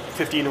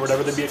 15 or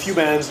whatever, there'd be a few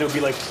bands, and it would be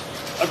like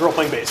a girl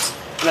playing bass.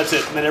 And that's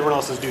it, and then everyone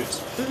else is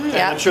dudes. And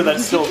I'm sure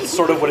that's still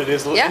sort of what it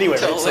is anyway,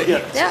 totally.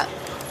 right? So,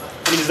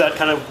 I mean, is that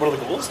kind of one of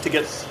the goals, to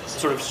get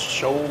sort of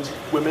show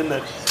women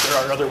that there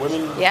are other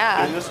women doing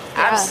this?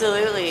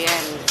 Absolutely,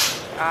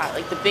 and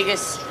like the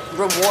biggest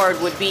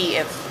reward would be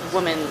if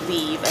women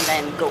leave and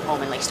then go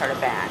home and like start a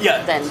band.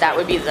 Then that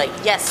would be like,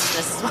 yes,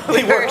 this is what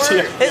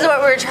this is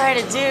what we're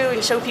trying to do,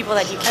 and show people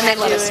that you can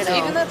do it.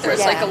 Even that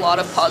there's like a lot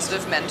of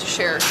positive men to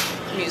share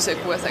music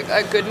with. Like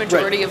a good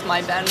majority of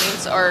my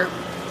bandmates are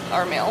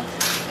male,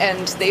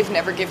 and they've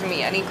never given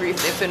me any grief.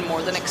 They've been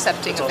more than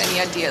accepting of any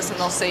ideas, and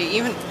they'll say,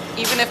 even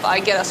if I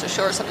get us a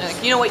show or something,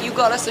 like, you know what, you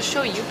got us a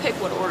show, you pick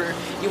what order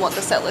you want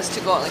the set list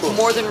to go on. Like,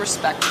 more than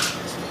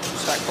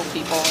respectful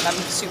people, and I'm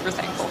super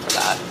thankful for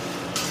that.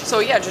 So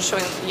yeah, just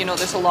showing,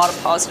 there's a lot of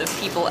positive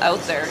people out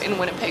there in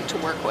Winnipeg to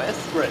work with.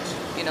 Right.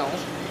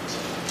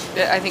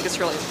 I think it's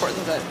really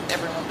important that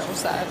everyone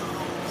knows that.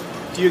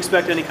 Do you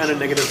expect any kind of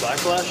negative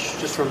backlash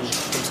just from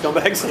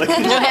scumbags? Like,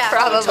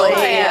 probably.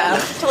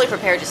 Totally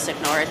prepared just to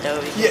ignore it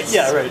though.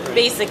 Right.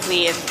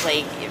 Basically,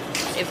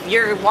 if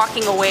you're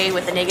walking away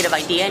with a negative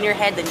idea in your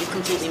head, then you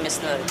completely miss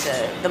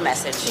the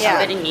message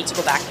of it, and you need to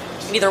go back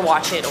and either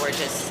watch it or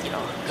just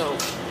go.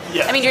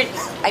 I mean,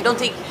 I don't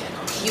think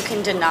you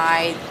can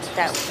deny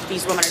that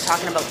these women are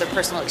talking about their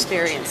personal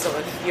experience. So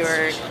if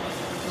you're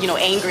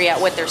angry at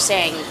what they're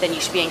saying, then you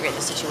should be angry at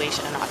the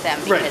situation and not them,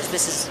 because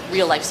this is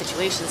real life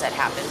situations that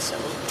happen. So,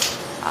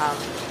 I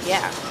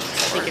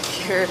think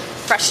if you're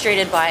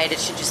frustrated by it, it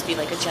should just be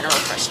like a general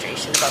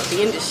frustration about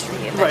the industry.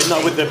 Right,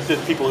 not with the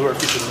people who are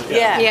featured.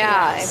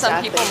 Exactly.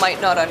 Some people might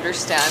not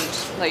understand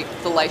like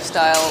the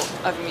lifestyle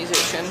of a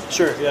musician.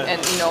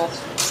 And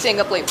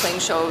staying up late playing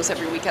shows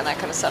every weekend, that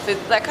kind of stuff.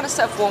 That kind of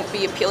stuff won't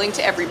be appealing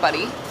to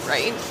everybody,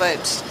 right?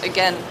 But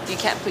again, you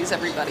can't please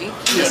everybody.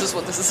 This is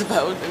what this is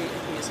about.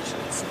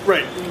 Musicians.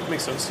 Right,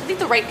 makes sense. I think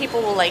the right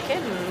people will like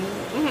it,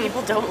 and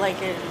people don't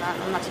like it, and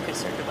I'm not too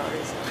concerned about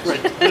it. So.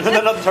 Right,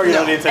 they're not the target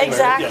audience anyway.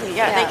 Exactly,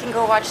 they can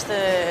go watch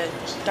the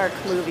dark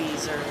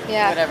movies or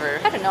whatever.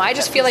 I don't know, I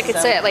just feel like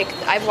it's it. Like,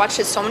 I've watched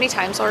it so many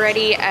times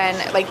already, and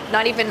like,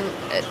 not even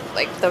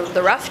like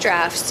the rough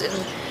drafts, and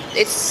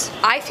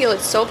I feel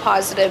it's so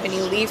positive, and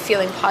you leave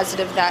feeling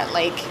positive that,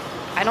 like,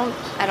 I don't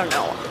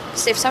know.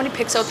 If somebody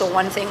picks out the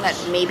one thing that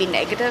may be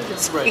negative,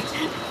 it's like,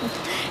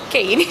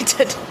 okay, you need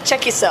to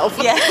check yourself.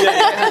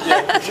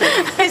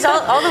 Because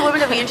all the women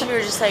that we interview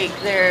are just like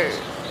they're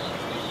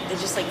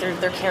just like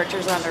their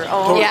characters on their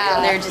own.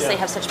 And they're just they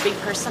have such big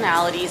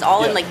personalities,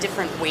 all in like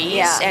different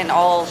ways, and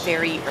all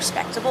very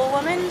respectable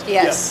women.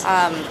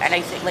 And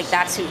I think like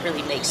that's who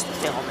really makes the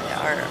film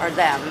are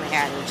them,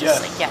 and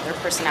just like their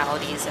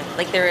personalities, and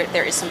like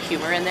there is some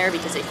humor in there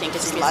because I think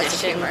it's a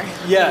musician.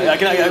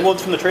 I well,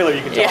 from the trailer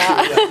you can tell.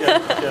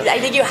 I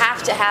think you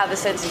have to have a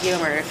sense of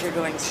humor if you're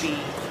going to be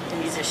a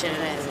musician,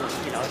 and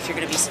if you're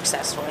going to be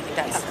successful. I think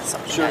that's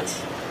something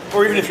that's.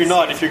 Or even if you're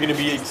not, if you're going to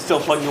be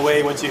still plugging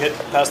away once you hit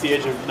past the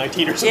age of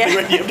 19 or something,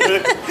 right? You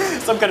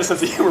have some kind of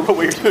sense of humor about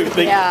what you're doing.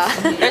 I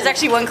think. There's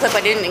actually one clip,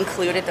 I didn't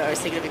include it though, I was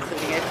thinking of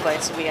including it,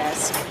 but we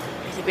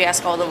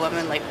ask all the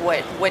women, like,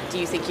 what do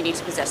you think you need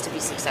to possess to be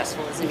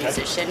successful as a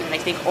musician? And I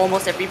think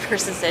almost every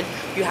person said,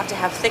 you have to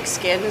have thick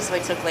skin. So I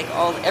took like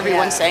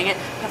everyone saying it,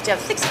 you have to have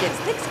thick skin,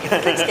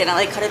 and I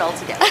like cut it all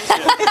together. So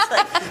it's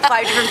like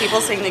 5 different people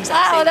saying the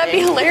exact same thing. That'd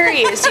be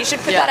hilarious. You should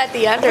put that at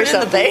the end or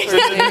something.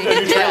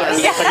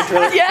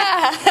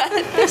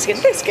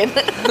 Thick skin.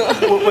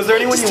 Was there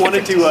anyone you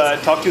wanted to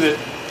talk to that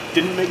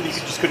didn't make, you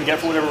just couldn't get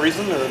for whatever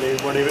reason, or they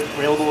weren't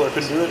available or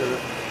couldn't do it, or?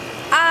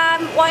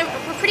 Well,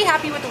 we're pretty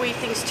happy with the way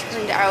things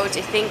turned out.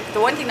 I think the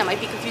one thing that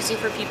might be confusing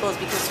for people is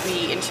because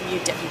we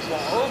interviewed Debbie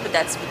Wall, but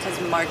that's because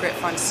Margaret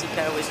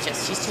Fonseca was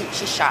just,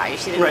 she's shy.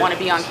 She didn't want to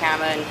be on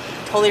camera, and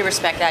totally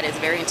respect that. It's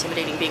very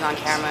intimidating being on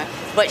camera.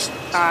 But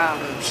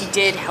she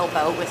did help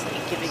out with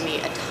like giving me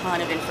a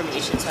ton of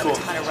information. So I Cool.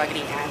 have a ton of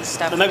Ruggedy Ann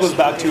stuff. And that goes She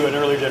back would- to an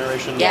earlier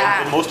generation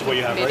Yeah. than most of what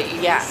you have, right?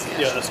 Mid-80s, Yeah.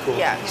 Yeah, that's cool.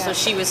 Yeah. So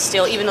she was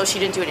still, even though she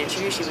didn't do an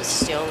interview, she was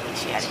still,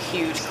 she had a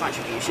huge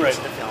contribution Right.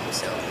 to the film.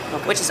 So,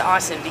 which is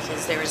awesome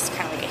because there was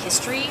kind of like a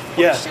history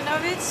Yeah. portion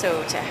of it.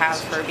 So to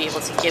have her be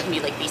able to give me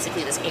like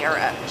basically this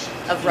era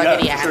of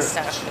Ruggedy for Ann sure.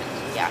 stuff,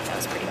 yeah, that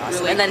was pretty awesome.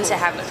 Really and then cool. to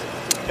have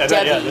Yeah,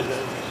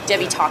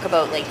 Debbie, yeah. talk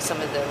about like some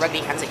of the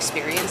Ruggedy Ann's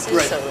experiences.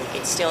 Right. So like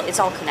it's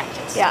all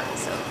connected. Yeah.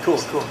 So.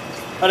 Cool.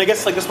 And I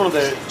guess like that's one of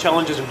the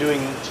challenges of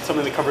doing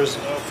something that covers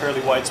a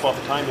fairly wide swath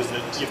of time is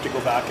that you have to go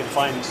back and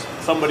find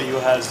somebody who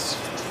has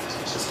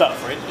the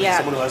stuff, right? Yeah.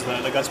 Someone who has the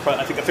like. That's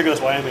I figure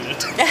that's why I'm in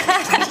it.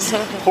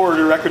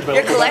 Hoarder records, but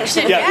Your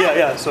collection,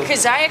 Yeah. So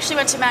because I actually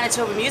went to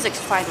Manitoba Music to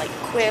find like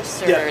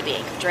quiffs or Yeah. the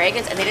Ache of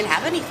Dragons, and they didn't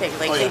have anything.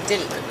 Like Oh, yeah. they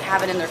didn't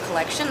have it in their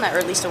collection, or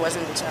at least it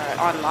wasn't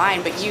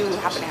online. But you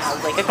happen to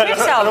have like a I quiff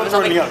don't album. know and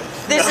I'm anything like,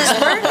 else. this is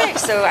perfect.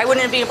 So I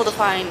wouldn't have been able to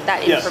find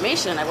that Yeah.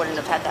 information. I wouldn't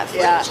have had that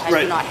footage. Yeah. Had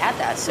Right. you not had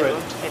that. So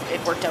Right. it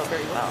worked out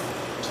very well.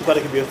 I'm glad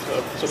I could be of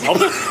some help.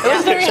 It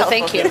was very So helpful.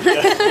 thank you.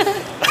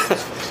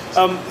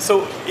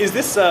 So is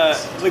this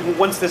like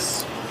once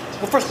this?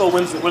 Well, first of all,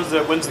 when's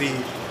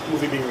the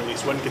movie being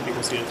released? When can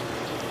people see it?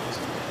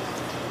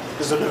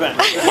 There's an event.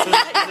 There's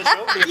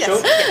a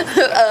show?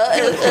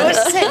 There's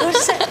a show? What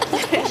is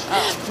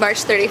it?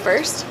 March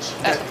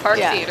 31st. At the Park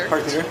Yeah. Theater.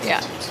 Park Theater.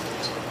 Yeah.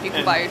 You can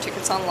And- buy your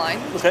tickets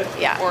online Okay.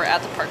 Yeah. or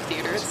at the Park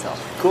Theater itself.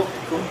 Cool.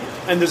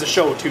 And there's a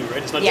show too,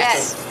 right? It's not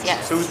Yes, just a,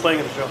 yes. So who's playing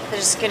at the show?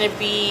 There's going to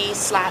be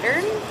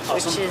Slattern, Awesome.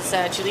 which is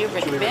Julia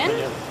Rickman,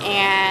 Rickman,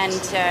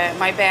 and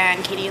my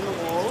band Katie and the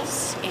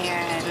Wolves,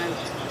 and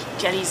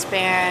Jenny's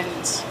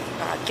band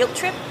Guilt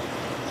Trip,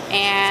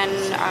 and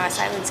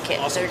Silence Kid.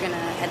 Awesome. They're going to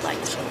headline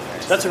the show for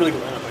us. That's a really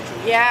good lineup,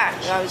 actually. Yeah,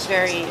 I was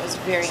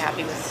very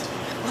happy with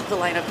the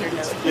lineup turned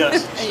out.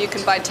 Yes. And you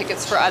can buy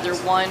tickets for either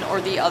one or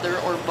the other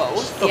or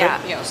both. Okay.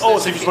 Yeah. You know, Oh,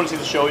 there's so if you just want to see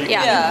the show, you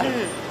Yeah. can.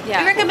 Yeah. Yeah.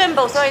 We recommend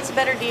both, though. It's a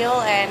better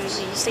deal, and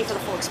you stay for the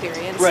full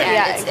experience. Right. And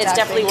Yeah, it's exactly.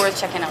 definitely worth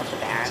checking out the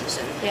bands.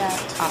 And Yeah.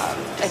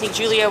 I think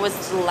Julia was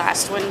the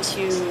last one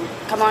to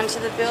come onto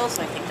the bill,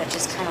 so I think that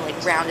just kind of like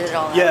rounded it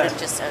all Yeah. out. And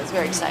just I was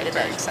very excited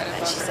Very that, excited that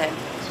about she her. said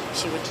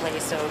she would play.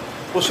 So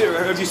Well, shit,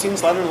 have you seen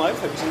Slattern live?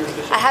 Have you seen her at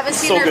the show? I haven't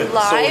seen So her good, so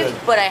live, good.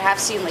 but I have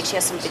seen like she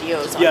has some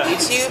videos on Yeah,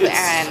 YouTube, it's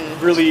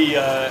and really,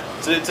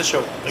 it's a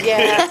show. Like,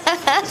 yeah,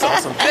 it's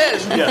awesome.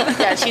 Yeah.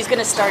 yeah, she's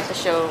gonna start the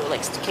show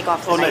like to kick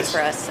off the Oh, night nice. for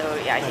us. So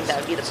yeah, I think Nice. that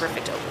would be the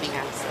perfect opening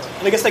act. So.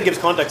 And I guess that gives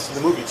context to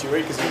the movie too,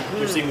 right? Because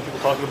you're seeing the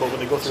people talking about what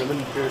they go through, and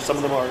then there's some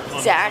of them are on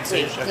Exactly.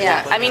 stage. actually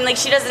Yeah. playing. I mean, like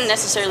she doesn't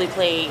necessarily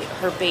play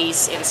her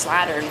bass in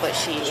Slattern, but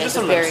she is a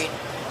sometimes.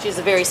 she's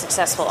a very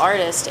successful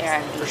artist,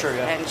 and For sure,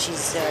 yeah. and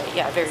she's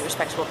a very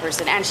respectable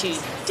person, and she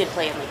did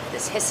play in like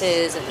this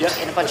Hisses and yeah,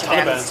 in a bunch of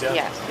ton bands.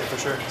 yeah, for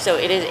sure. So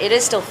it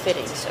is still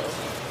fitting. So.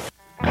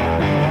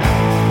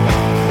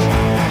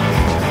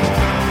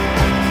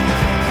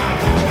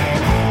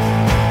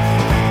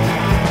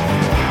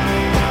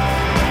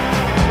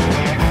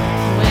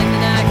 When the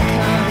night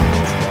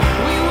comes,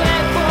 we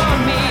wait for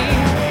me.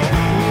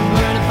 We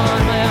burn upon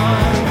my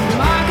arm,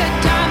 mark a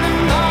time, the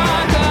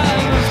mark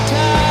of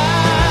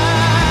time,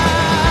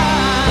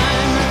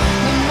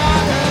 the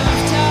mark of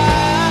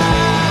time.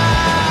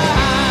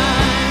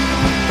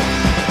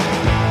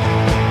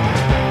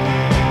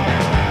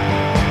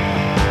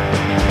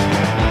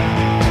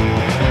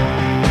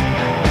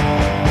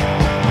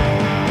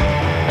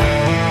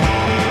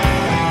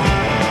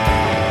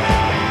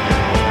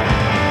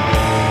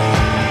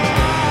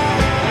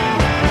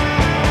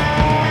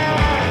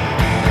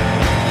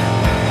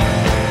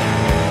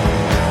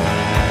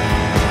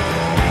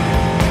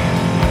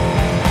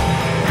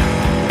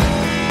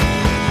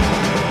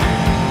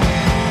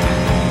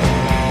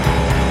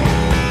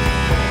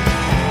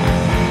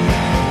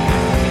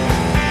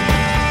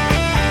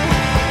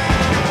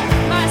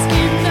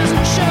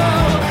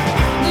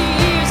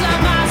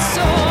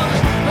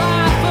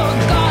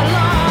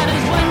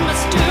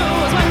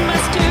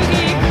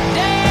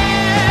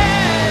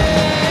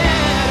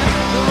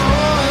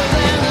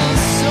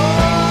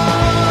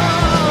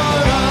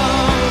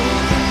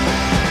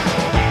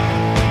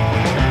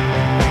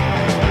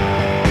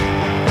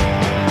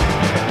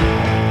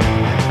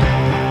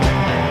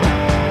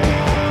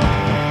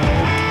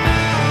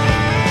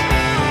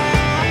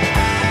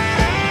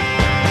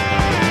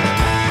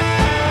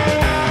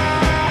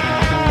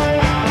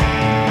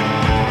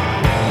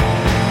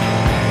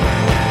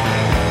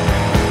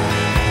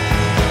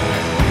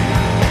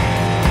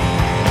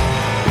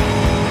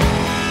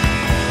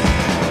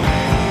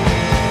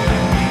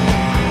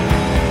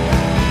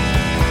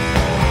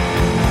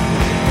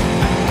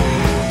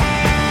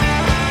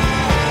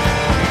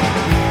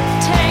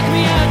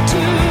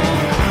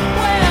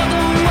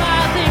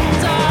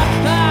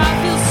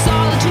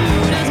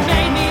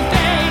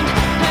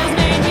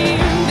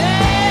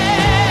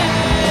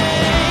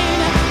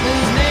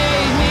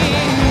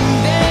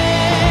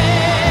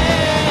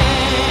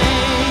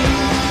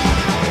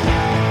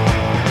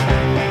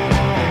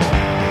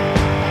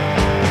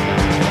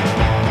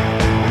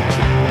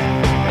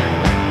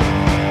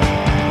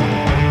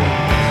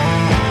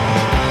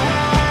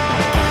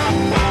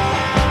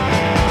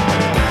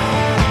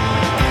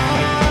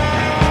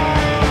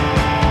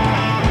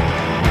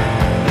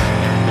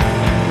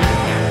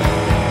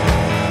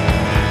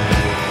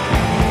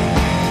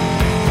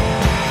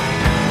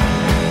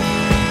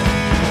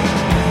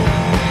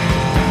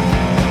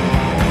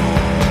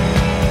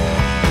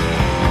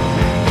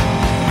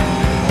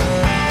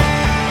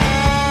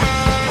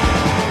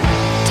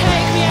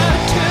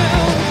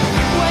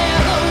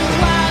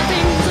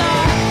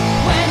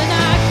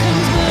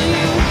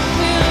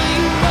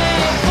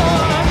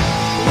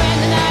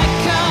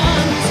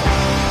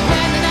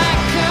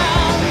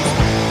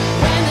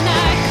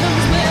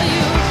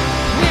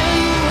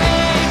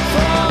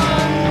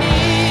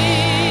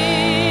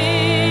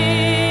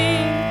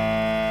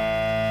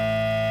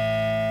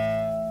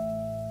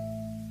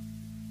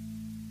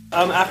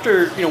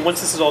 After,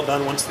 once this is all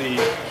done, once the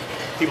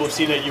people have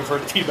seen it, you've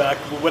heard the feedback,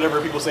 whatever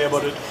people say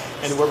about it,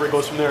 and wherever it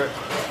goes from there,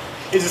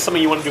 is this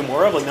something you want to do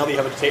more of? Like, now that you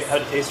have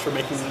had a taste for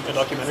making a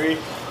documentary,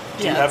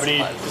 do you have any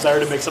desire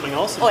to make something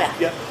else? Oh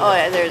yeah. Oh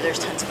yeah. There's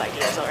tons of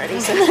ideas already.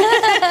 So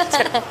just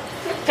gonna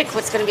pick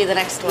what's going to be the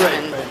next one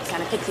and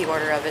kind of pick the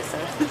order of it. So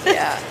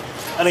yeah.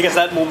 And I guess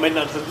that might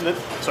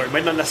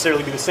not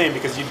necessarily be the same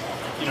because you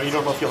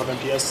don't know if you'll have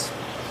MTS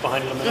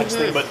behind it on the next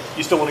thing, but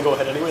you still want to go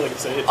ahead anyway. Like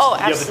it's oh,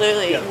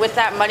 absolutely. With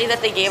that money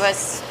that they gave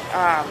us,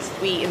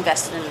 we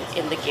invested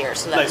in the gear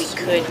so that we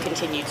could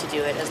continue to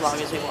do it as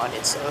long as we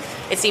wanted. So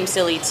it seems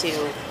silly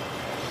to,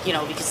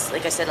 because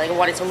like I said, like I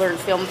wanted to learn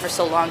film for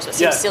so long, so it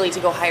seems silly to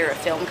go hire a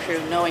film crew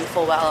knowing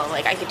full well,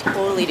 like I could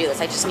totally do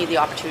this. I just need the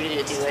opportunity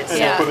to do it.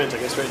 And equipment, I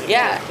guess, right?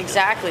 Yeah,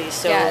 exactly.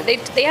 So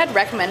they had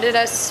recommended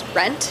us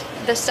rent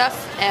the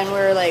stuff, and we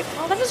were like,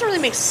 well, that doesn't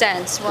really make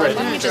sense. Well, why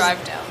don't we just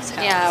drive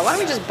downtown? Yeah, why don't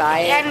we just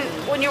buy it?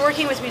 And when you're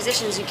working with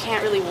musicians, you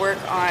can't really work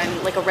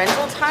on like a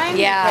rental time.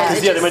 Yeah.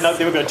 Because they might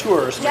be on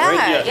tour or something,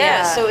 right?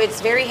 Yeah. So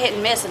it's very hit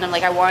and miss, and I'm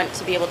like, I want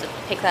to be able to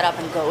pick that up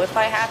and go if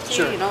I have to.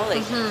 Sure.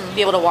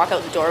 Be able to walk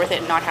out the door with it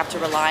and not have to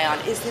rely on,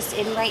 is this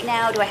in right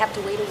now? Do I have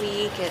to wait a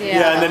week? And,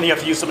 and then you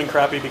have to use something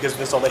crappy because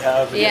that's all they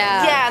have.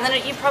 Yeah, and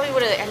then you probably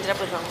would have ended up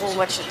with a whole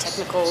bunch of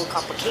technical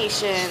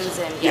complications,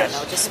 and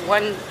just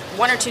one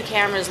or two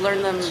cameras, learn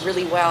them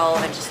really well,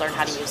 and just learn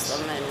how to use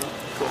them, and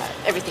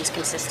everything's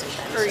consistent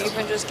then. Or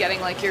even just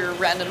getting like your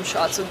random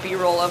shots of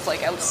B-roll of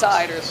like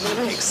outside or the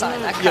Winnipeg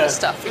sign, that kind of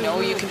stuff.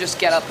 You can just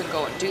get up and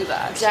go and do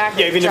that.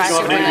 Exactly. Yeah, even if you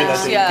don't have an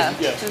interview that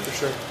day, Yeah, for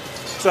sure.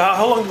 So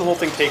how long did the whole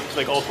thing take,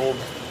 like all told?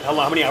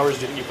 How many hours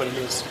didn't you put into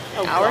this?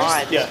 Oh, Hours?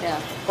 God.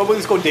 Yeah. Well,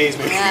 let's go days,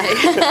 maybe.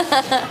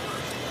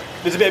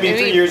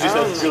 3 years, you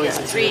said, really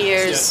since 3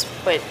 years,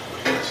 but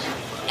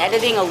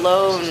editing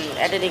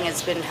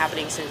has been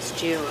happening since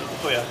June.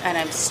 Oh, yeah. And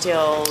I'm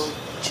still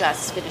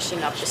just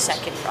finishing up the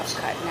second rough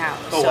cut now.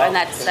 Oh, wow. And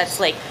that's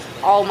like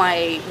all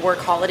my work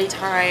holiday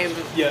time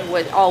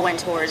all went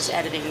towards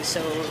editing.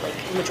 So like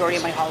the majority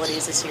of my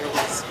holidays this year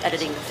was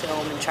editing the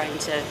film and trying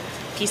to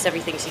piece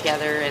everything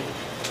together. And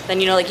then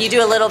you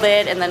do a little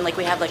bit, and then like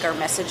we have like our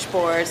message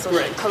board, so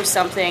like post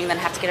something, then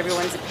have to get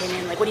everyone's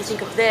opinion, like what do you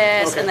think of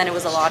this? And then it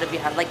was a lot of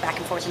like back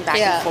and forth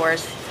and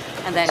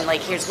forth. And then like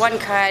here's one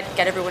cut,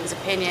 get everyone's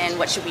opinion,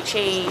 what should we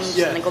change,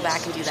 and then go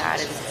back and do that.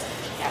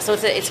 And so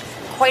it's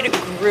quite a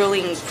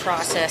grueling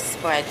process,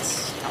 but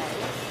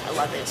I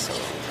love it, so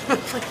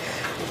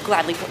I'll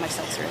gladly put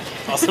myself through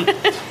it. Awesome.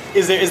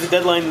 Is the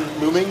deadline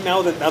looming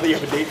now that you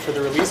have a date for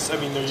the release? I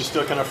mean, are you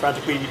still kind of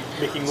frantically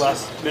making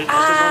last minute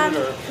touches on it,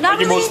 or not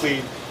are you really, mostly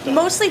done?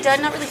 Mostly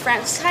done, not really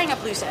just tying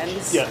up loose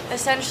ends. Yeah.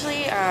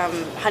 Essentially,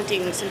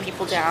 hunting some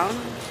people down.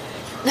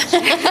 That's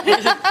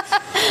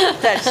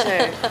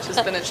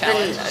just been a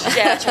challenge.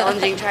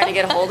 Challenging trying to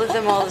get a hold of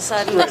them all of a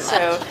sudden. Right.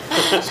 So,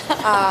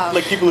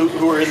 like people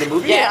who are in the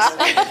movie.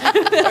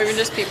 Or even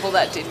just people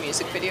that did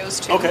music videos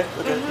too. Okay.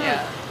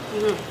 Yeah.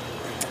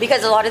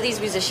 Because a lot of these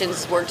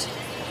musicians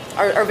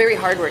are very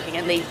hardworking,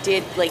 and they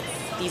did like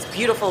these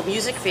beautiful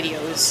music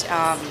videos.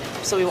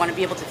 So we want to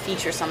be able to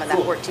feature some of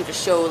that work too, to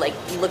show like,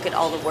 look at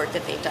all the work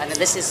that they've done, and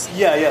this is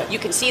you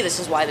can see this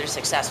is why they're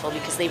successful,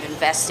 because they've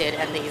invested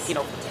and they've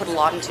put a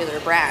lot into their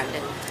brand.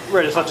 And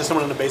right, it's not just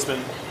someone in the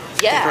basement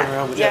turning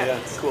around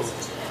with cool.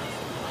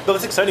 No,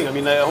 that's exciting. I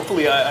mean,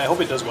 hopefully, I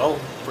hope it does well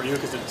for you,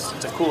 because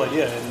it's a cool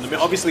idea. And I mean,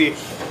 obviously,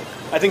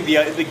 I think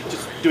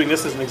just doing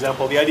this as an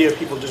example, the idea of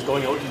people just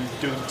going out and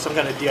doing some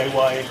kind of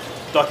DIY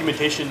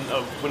documentation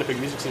of Winnipeg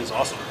music scene is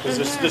awesome, because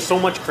there's so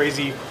much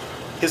crazy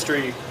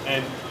history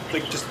and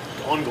like just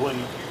ongoing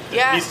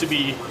that needs to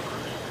be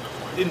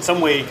in some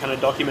way kind of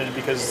documented,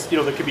 because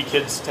there could be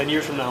kids 10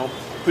 years from now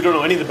who don't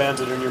know any of the bands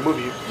that are in your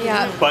movie.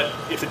 Yeah. But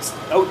if it's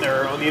out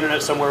there on the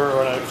internet somewhere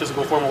or in a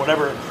physical form or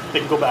whatever, they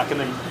can go back and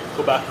then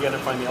go back again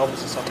and find the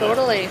albums and stuff.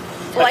 Totally.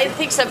 Well, I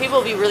think some people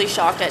will be really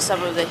shocked at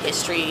some of the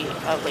history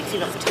of like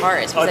female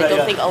guitarists, because I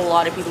don't think a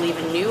lot of people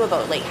even knew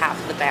about like half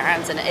of the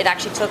bands, and it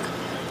actually took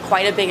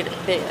quite a bit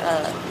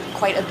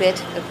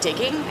of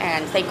digging,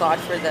 and thank God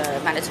for the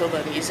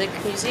Manitoba Music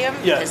Museum,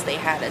 because they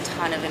had a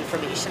ton of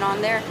information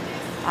on there.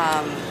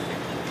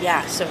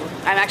 So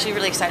I'm actually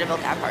really excited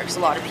about that part, because a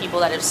lot of people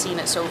that have seen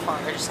it so far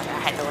are just like, I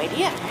had no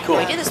idea. I had no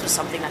idea this was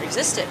something that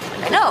existed.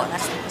 Like, I know,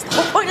 that's the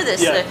whole point of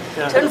this,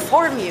 to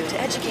inform you,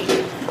 to educate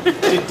you.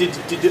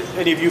 Did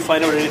any of you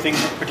find out anything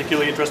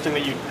particularly interesting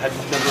that you had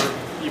never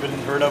even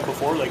heard of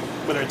before, like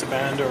whether it's a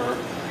band or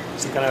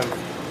some kind of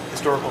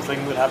historical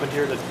thing that happened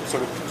here that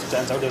sort of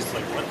stands out as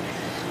like what?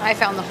 I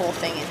found the whole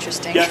thing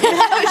interesting. Yeah.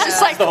 I was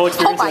just like, the whole oh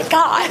experience, my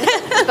God.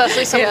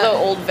 Especially some of the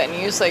old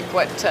venues, like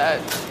what,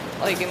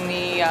 like in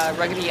the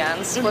Ruggedy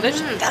Ann's footage.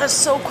 That is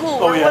so cool.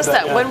 Where was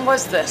that? When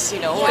was this?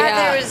 There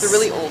was the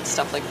really old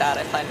stuff like that.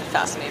 I find it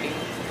fascinating.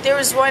 There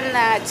was one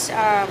that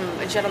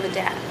a gentleman,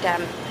 Dan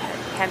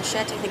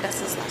Panchett, I think that's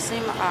his last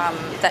name,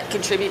 that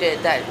contributed,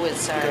 that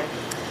was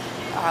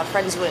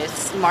friends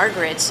with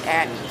Margaret,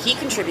 and he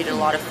contributed a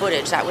lot of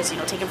footage that was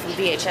taken from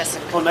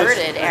VHS and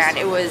converted, and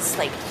it was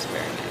like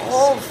very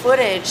old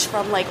footage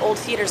from like old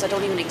theaters that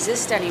don't even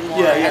exist anymore,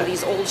 Yeah, yeah. and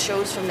these old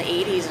shows from the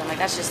 80s. And I'm like,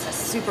 that's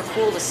super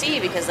cool to see,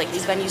 because like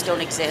these venues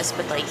don't exist,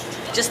 but like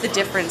just the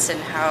difference in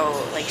how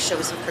like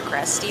shows have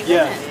progressed even,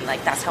 Yeah. and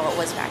like that's how it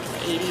was back in the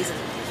 80s. And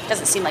it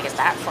doesn't seem like it's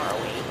that far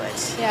away,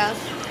 but Yeah.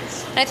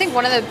 And I think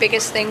one of the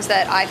biggest things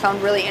that I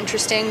found really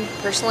interesting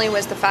personally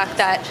was the fact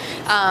that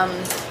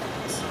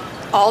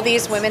all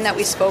these women that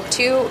we spoke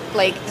to,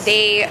 like,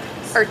 they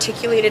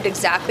articulated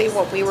exactly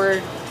what we were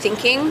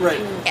thinking. Right.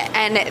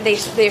 And they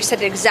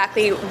said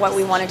exactly what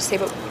we wanted to say,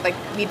 but like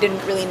we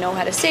didn't really know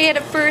how to say it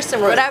at first or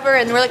Right. whatever.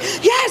 And we're like,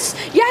 yes,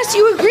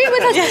 you agree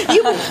with us.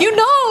 You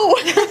know.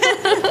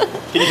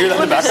 Can you hear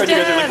that in the background? You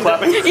guys are like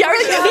clapping. Yeah, we're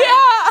like,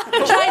 yeah.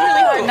 I'm trying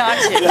really hard not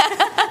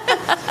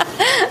to.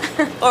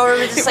 Or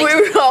we're just like We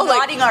were all like-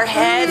 nodding our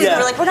heads. Yeah,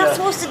 We're like, we're not yeah.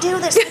 supposed to do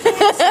this.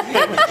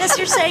 Yes,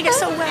 you're saying it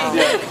so well.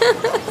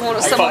 One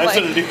of High some of fives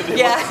my underneath the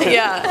Yeah.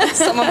 Yeah.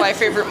 some of my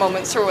favorite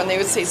moments were when they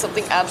would say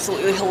something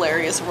absolutely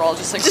hilarious. We're all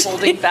just like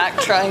holding back,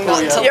 trying not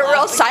to. yeah. Yeah, we're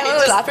all laugh.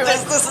 silently laughing.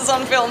 This is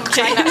on film.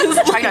 Trying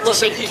not to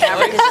shake the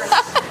camera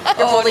because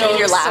you're holding in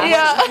your laugh.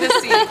 Yeah. Trying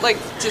to see, like,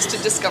 just to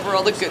discover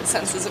all the good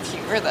senses of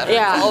humor that are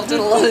Yeah. involved in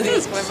a lot of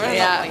these women.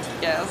 Yeah. I'm like,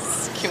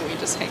 yes, can we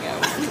just hang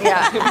out?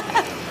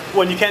 Yeah.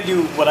 When you can't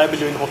do what I've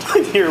been doing the whole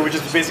time here, which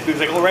is basically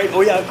like, all right,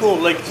 oh yeah, cool,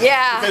 like,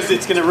 Yeah. because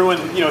it's gonna ruin,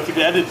 you know, if you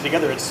edit it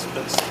together,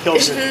 that's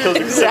kills your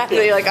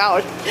Exactly. Like, oh,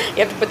 you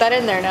have to put that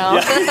in there now.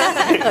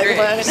 Like,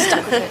 what?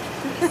 Stuck with it.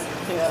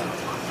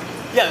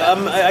 Yeah,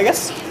 I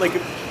guess like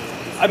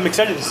I'm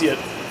excited to see it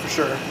for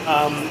sure,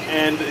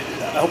 and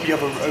I hope you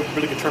have a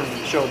really good turn on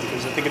the show,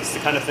 because I think it's the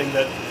kind of thing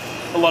that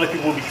a lot of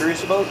people will be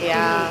curious about.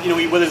 Yeah. You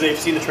know, whether they've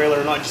seen the trailer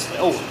or not, just like,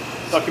 oh,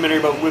 documentary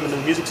about women in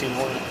the music scene. I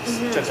want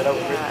to check that out.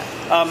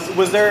 Right?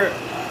 Was there?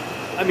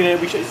 I mean,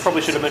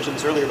 probably should have mentioned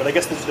this earlier, but I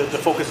guess the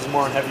focus is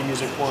more on heavy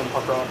music, more on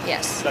punk rock,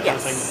 Yes. that kind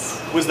of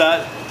thing. Was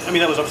that? I mean,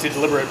 that was obviously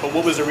deliberate, but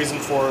what was the reason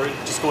for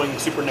just going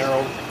super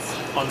narrow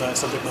on the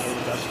subject matter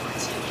like that?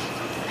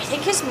 I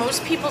think because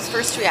most people's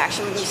first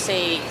reaction when you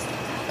say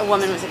a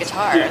woman with a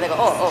guitar, Yeah. they go,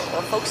 oh,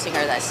 a folk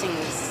singer that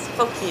sings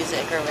folk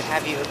music or what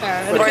have you.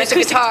 Or Or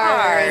acoustic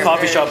guitar.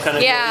 Coffee shop kind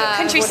of Yeah.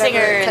 country whatever,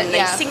 singer, and they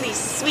yeah. sing these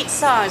sweet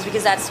songs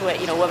because that's what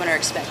women are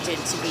expected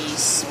to be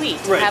sweet,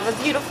 Right. and have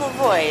a beautiful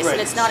voice, Right.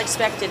 and it's not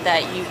expected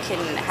that you can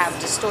have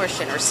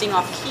distortion or sing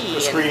off key, Or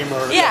scream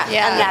or- yeah,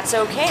 Yeah. and that's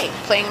okay.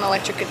 Playing an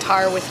electric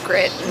guitar with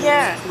grit. And,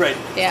 Yeah, Right.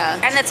 Yeah.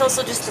 and that's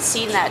also just the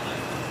scene that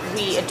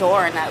we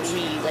adore and that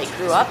we like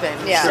grew up in.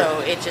 Yeah. So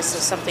it just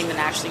is something to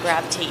naturally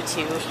gravitate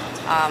to,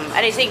 and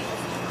I think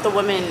the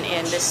women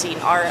in this scene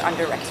are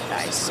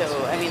under-recognized. So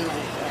I mean,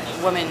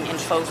 like, women in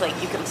folk, like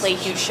you can play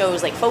huge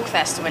shows like Folk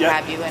Fest and what Yeah.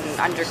 have you, and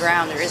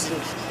underground there isn't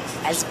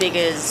as big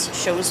as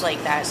shows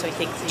like that. So I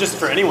think Just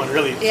for anyone,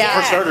 really. Yeah.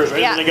 For starters,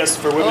 right? Yeah. And I guess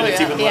for women, Oh, it's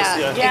yeah. even less.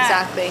 Yeah. Yeah.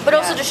 Exactly, But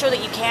also yeah. to show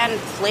that you can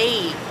play.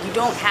 You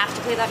don't have to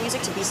play that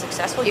music to be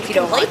successful. If you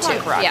can don't play want to.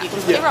 punk rock. Yeah. You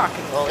can play Yeah. rock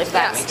and roll if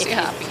that makes if you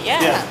happy.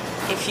 Yeah. Yeah.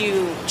 If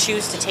you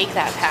choose to take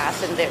that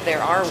path, and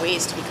there are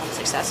ways to become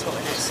successful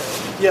in it. So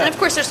Yeah. And of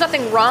course, there's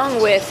nothing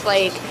wrong with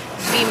like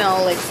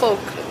female like folk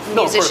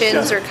No, of course,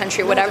 musicians yeah. or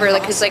country whatever.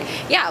 Like, cause like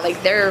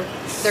like they're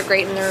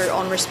great in their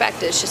own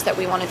respect. It's just that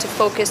we wanted to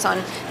focus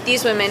on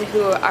these women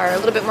who are a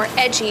little bit more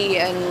edgy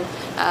and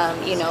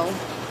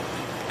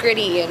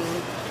gritty and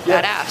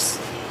Yeah. badass.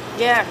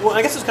 yeah. Well,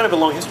 I guess there's kind of a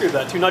long history of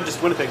that too, not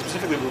just Winnipeg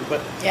specifically,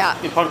 but Yeah.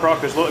 in punk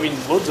rock, there's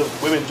loads of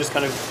women just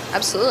kind of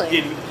Absolutely.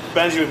 in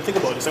bands you would think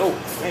about. It's like, oh,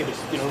 hey, but,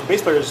 the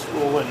bass player's a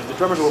woman, or the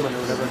drummer's a woman, or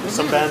whatever.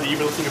 Some band that you've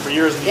been listening to for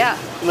years, and Yeah.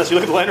 unless you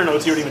look at the liner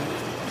notes, you don't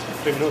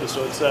even notice.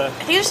 So it's I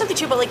think there's something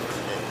too about like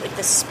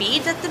the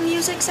speed that the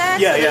music's at.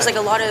 Yeah, There's yeah. like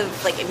a lot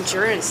of like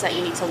endurance that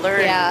you need to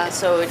learn. Yeah.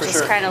 So it's For just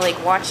sure. kind of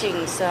like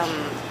watching some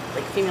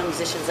like female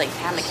musicians like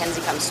Pam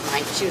McKenzie comes to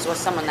mind. She was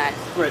someone that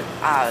Right.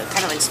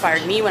 kind of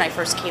inspired me when I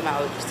first came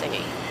out.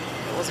 Singing.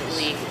 It wasn't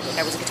really like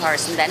I was a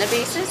guitarist and then a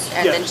bassist,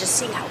 and Yeah. then just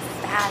seeing how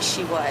fast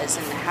she was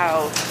and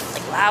how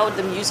like loud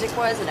the music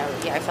was, and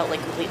I felt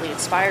like completely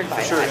inspired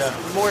by sure, that,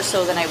 yeah. more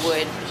so than I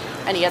would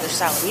any other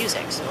style of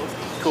music. So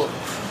Cool.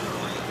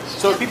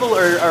 So if people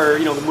are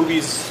the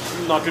movie's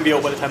not going to be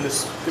out by the time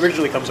this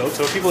originally comes out.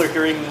 So if people are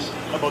hearing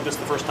about this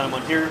the first time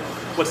on here,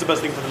 what's the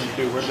best thing for them to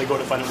do? Where do they go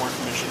to find out more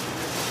information?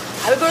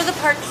 I would go to the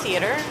Park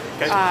Theatre,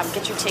 Okay.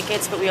 get your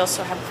tickets, but we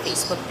also have a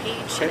Facebook page,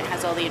 and Okay. it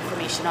has all the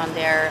information on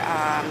there.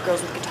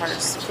 Girls with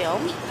Guitars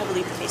Film, I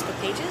believe the Facebook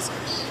page is.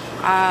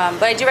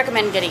 But I do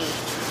recommend getting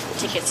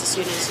tickets as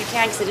soon as you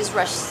can, because it is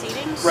rush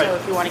seating. Right. So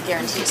if you want to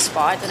guarantee a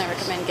spot, then I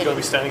recommend You're getting. going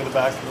to be standing in the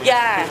back.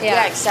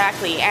 Yeah,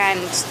 exactly. And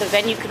the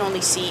venue can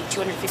only seat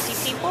 250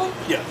 people.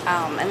 Yeah.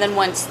 And then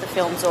once the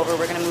film's over,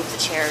 we're going to move the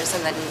chairs,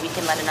 and then we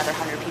can let another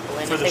 100 people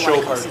in For if the they show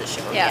want to come part. to the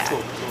show. Yeah.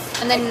 Cool.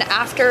 And then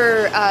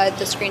after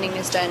the screening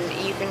is done,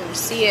 you can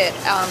see it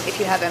if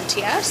you have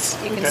MTS.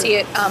 You can Okay. see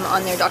it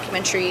on their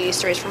documentary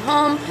Stories from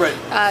Home. Right.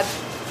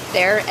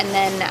 There, and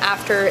then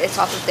after it's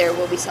off of there,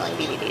 we'll be selling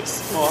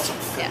DVDs. Oh, awesome.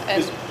 Yeah.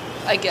 And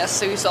I guess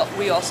so.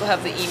 We also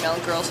have the email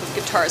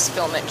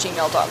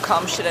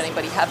girlswithguitarsfilm@gmail.com should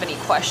anybody have any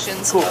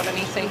questions Cool. about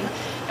anything.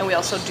 And we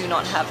also do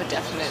not have a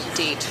definite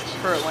date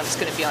for when it's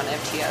going to be on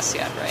MTS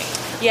yet, right?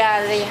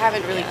 Yeah, they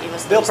haven't really given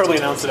us. They'll those probably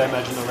details announce it, I yet.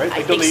 imagine, though, right? I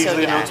Like, don't think they so,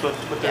 usually yeah. announce what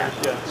they're...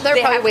 Yeah. They're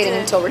They probably have waiting to-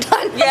 until we're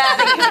done. Yeah,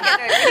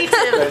 we need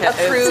to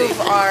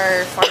approve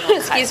our final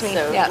Excuse cut, me,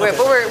 So yeah. but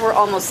we're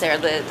almost there.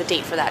 The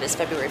date for that is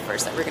February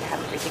 1st. That we're gonna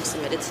have everything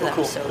submitted to Oh, them.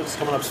 cool. So It's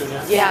coming up soon,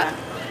 yeah. yeah.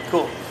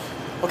 Cool.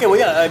 Okay, well,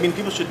 yeah, I mean,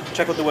 people should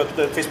check out the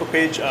Facebook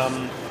page.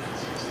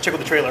 Check out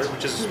the trailer,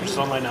 which is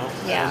online now.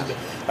 Yeah. And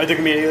are there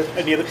going to be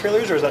any other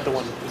trailers, or is that the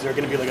one? Is there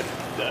going to be like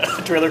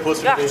a trailer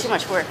closer Ah, to the... too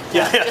much work.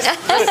 Yeah,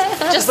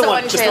 Just the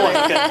one Just the trailer.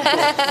 one. Okay,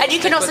 cool. And you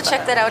can also with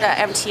check that out.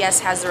 MTS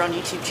has their own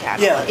YouTube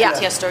channel. Yeah, yeah.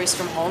 MTS Stories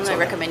from Home. Saw I that.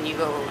 recommend you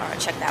go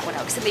check that one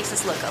out because it makes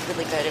us look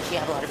really good if we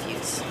have a lot of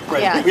views.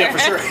 Right. Yeah. Yeah, for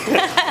sure.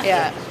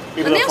 Yeah.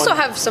 Maybe And they they'll also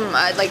fund- have some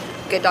like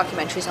good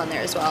documentaries on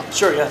there as well.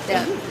 Sure, yeah.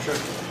 Yeah. For sure.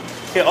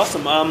 Okay,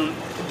 awesome.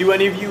 Do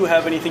any of you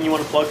have anything you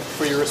want to plug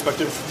for your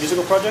respective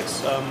musical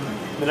projects in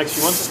the next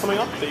few months that's coming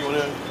up that you want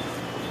to...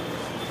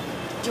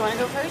 Do you want to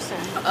go first? Or?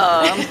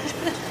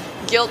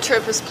 Guilt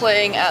Trip is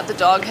playing at the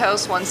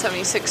Doghouse,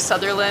 176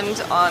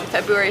 Sutherland on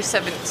February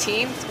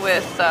 17th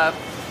with,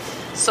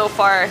 so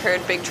far I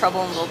heard, Big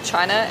Trouble in Little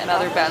China and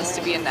other bands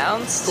to be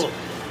announced. Cool.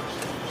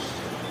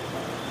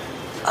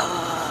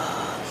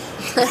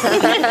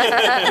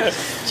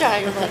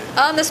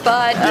 On the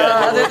spot.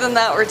 Other than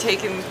that,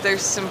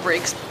 there's some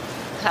breaks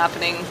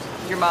happening.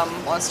 Your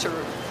mom wants to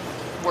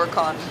work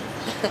on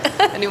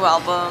a new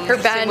album. Her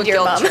Same band, with your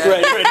Guilt mom. Trip.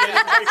 Right, right.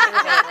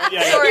 Yeah,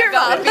 yeah. Sorry, Your I've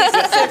got to be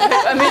specific.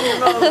 I mean, your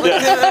mom.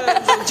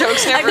 The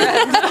jokes never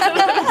end.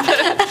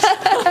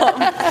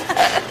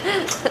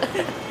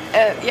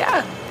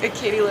 Yeah,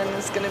 Katie Lynn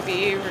is going to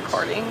be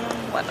recording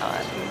and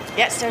whatnot.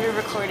 Yeah, started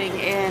recording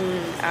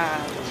in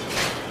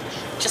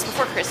just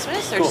before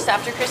Christmas or Cool. just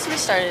after Christmas.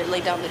 Started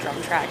laid down the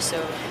drum track,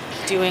 so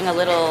doing a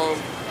little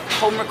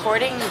home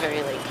recording,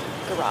 very like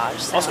garage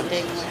Awesome.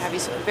 sounding, what have you.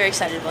 So I'm very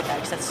excited about that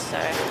because that's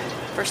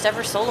first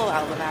ever solo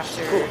album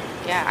after. Cool.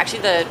 Yeah,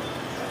 actually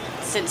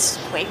since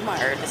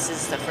Quagmire, this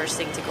is the first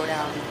thing to go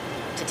down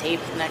to tape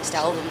the next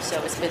album.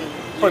 So it's been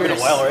Probably been a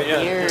years, while, right?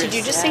 Yeah. years, Did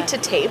you just yeah. say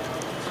to tape?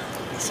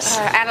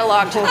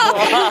 Analog to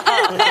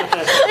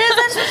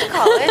That's what you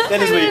call it.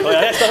 That is what you call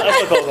it. I still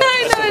call it that. I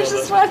know, it's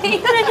just funny.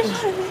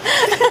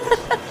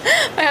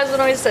 My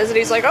husband always says it.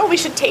 He's like, "Oh, we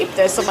should tape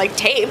this." I'm like,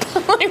 "Tape?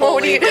 Like,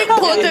 what do you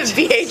pull out the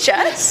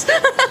VHS?"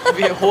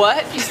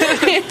 What?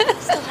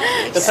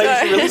 That's how you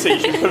should release it. You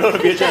should put it on a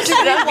VHS.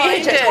 That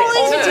VHS.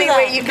 Only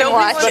way you can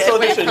watch Special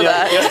it. edition,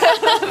 yeah.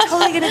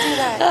 Totally gonna do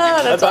that.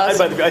 Oh, that's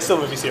awesome. I still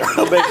have a VCR.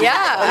 I'll bet you.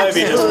 Yeah, I'll buy a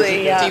VHS.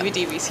 absolutely. Yeah.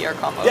 DVD VCR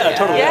combo. Yeah,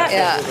 totally.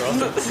 Yeah.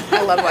 Those are awesome.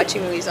 I love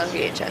watching movies on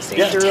VHS. You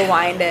Yeah. have to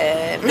rewind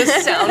it. The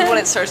sound when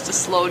it starts to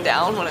slow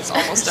down, when it's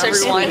almost done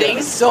Starts to rewinding,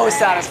 move. so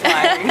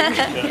satisfying.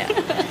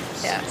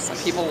 Yeah. Some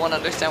people won't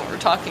understand what we're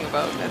talking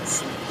about.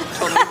 It's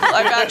totally cool.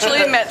 I've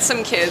actually met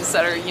some kids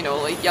that are,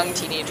 like young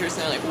teenagers,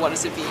 and they're like, "What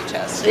is a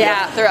VHS?"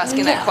 Yeah. They're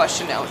asking that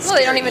question now. It's Well,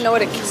 they don't scary. even know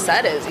what a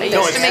cassette is. I either.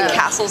 used to make Yeah.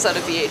 castles out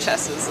of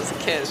VHSs as a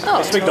kid. Oh,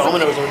 Let's make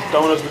Dominoes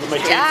with my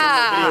tapes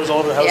Yeah. and videos all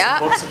over the house Yeah.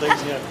 and books and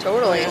things. Yeah.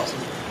 Totally. Awesome.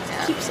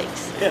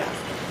 Keepsakes. Yeah.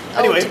 Oh,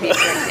 Anyway, to be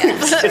fair, yeah.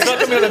 it's not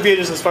coming on a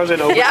VHS as far as I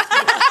know. Yeah.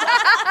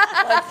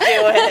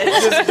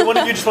 Do one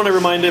of you just want to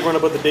remind everyone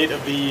about the date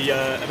of the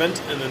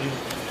event and then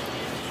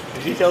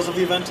the details of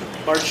the event?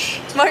 March.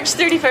 March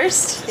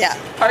 31st. Yeah.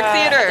 Park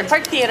Theater.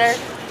 Park Theater.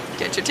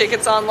 Get your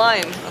tickets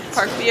online at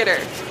Park Theater.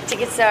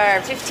 Tickets are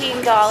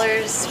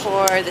 $15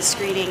 for the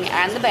screening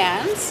and the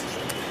bands,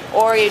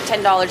 or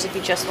 $10 if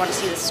you just want to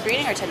see the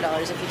screening, or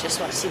 $10 if you just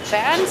want to see the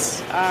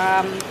bands.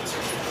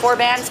 4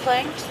 bands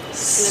playing.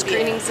 It's gonna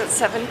be Screenings at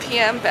 7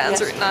 p.m.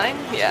 Bands Yeah. are at 9.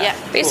 Yeah.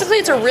 Basically,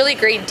 it's a really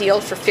great deal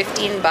for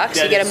 $15.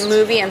 Yeah, You get it a is.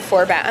 movie and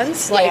 4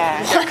 bands. Like,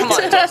 Yeah. Come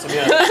on. Awesome,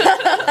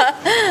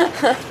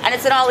 yeah. And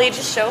it's an all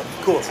ages show.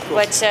 Cool.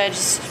 But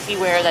just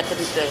beware that the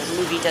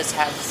movie does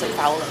have some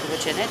foul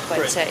language in it, but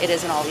Right. it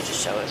is an all ages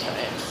show.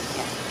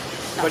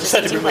 I just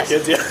had to bring my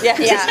kids, yeah. Yeah.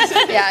 yeah,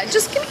 yeah.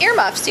 Just give 'em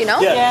earmuffs, Yeah,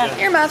 yeah.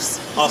 Earmuffs.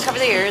 Awesome. Cover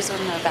the ears when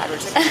the bad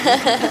words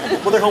are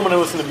Well, they're home when I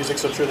listen to music,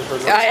 so I'm sure they've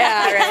heard Oh, it.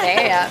 yeah,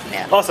 right.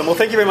 Yeah. Awesome. Well,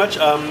 thank you very much.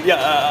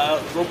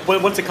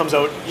 Once it comes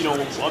out,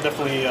 I'll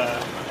definitely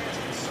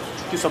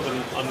do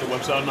something on the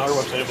website, on our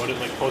website about it,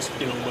 like post,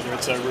 whether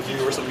it's a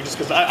review or something, just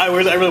because I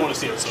really want to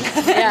see it. So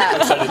Yeah.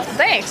 excited.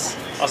 Thanks.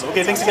 Awesome.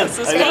 Okay, thanks again. This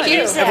is Thank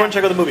you. Everyone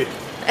check out the movie.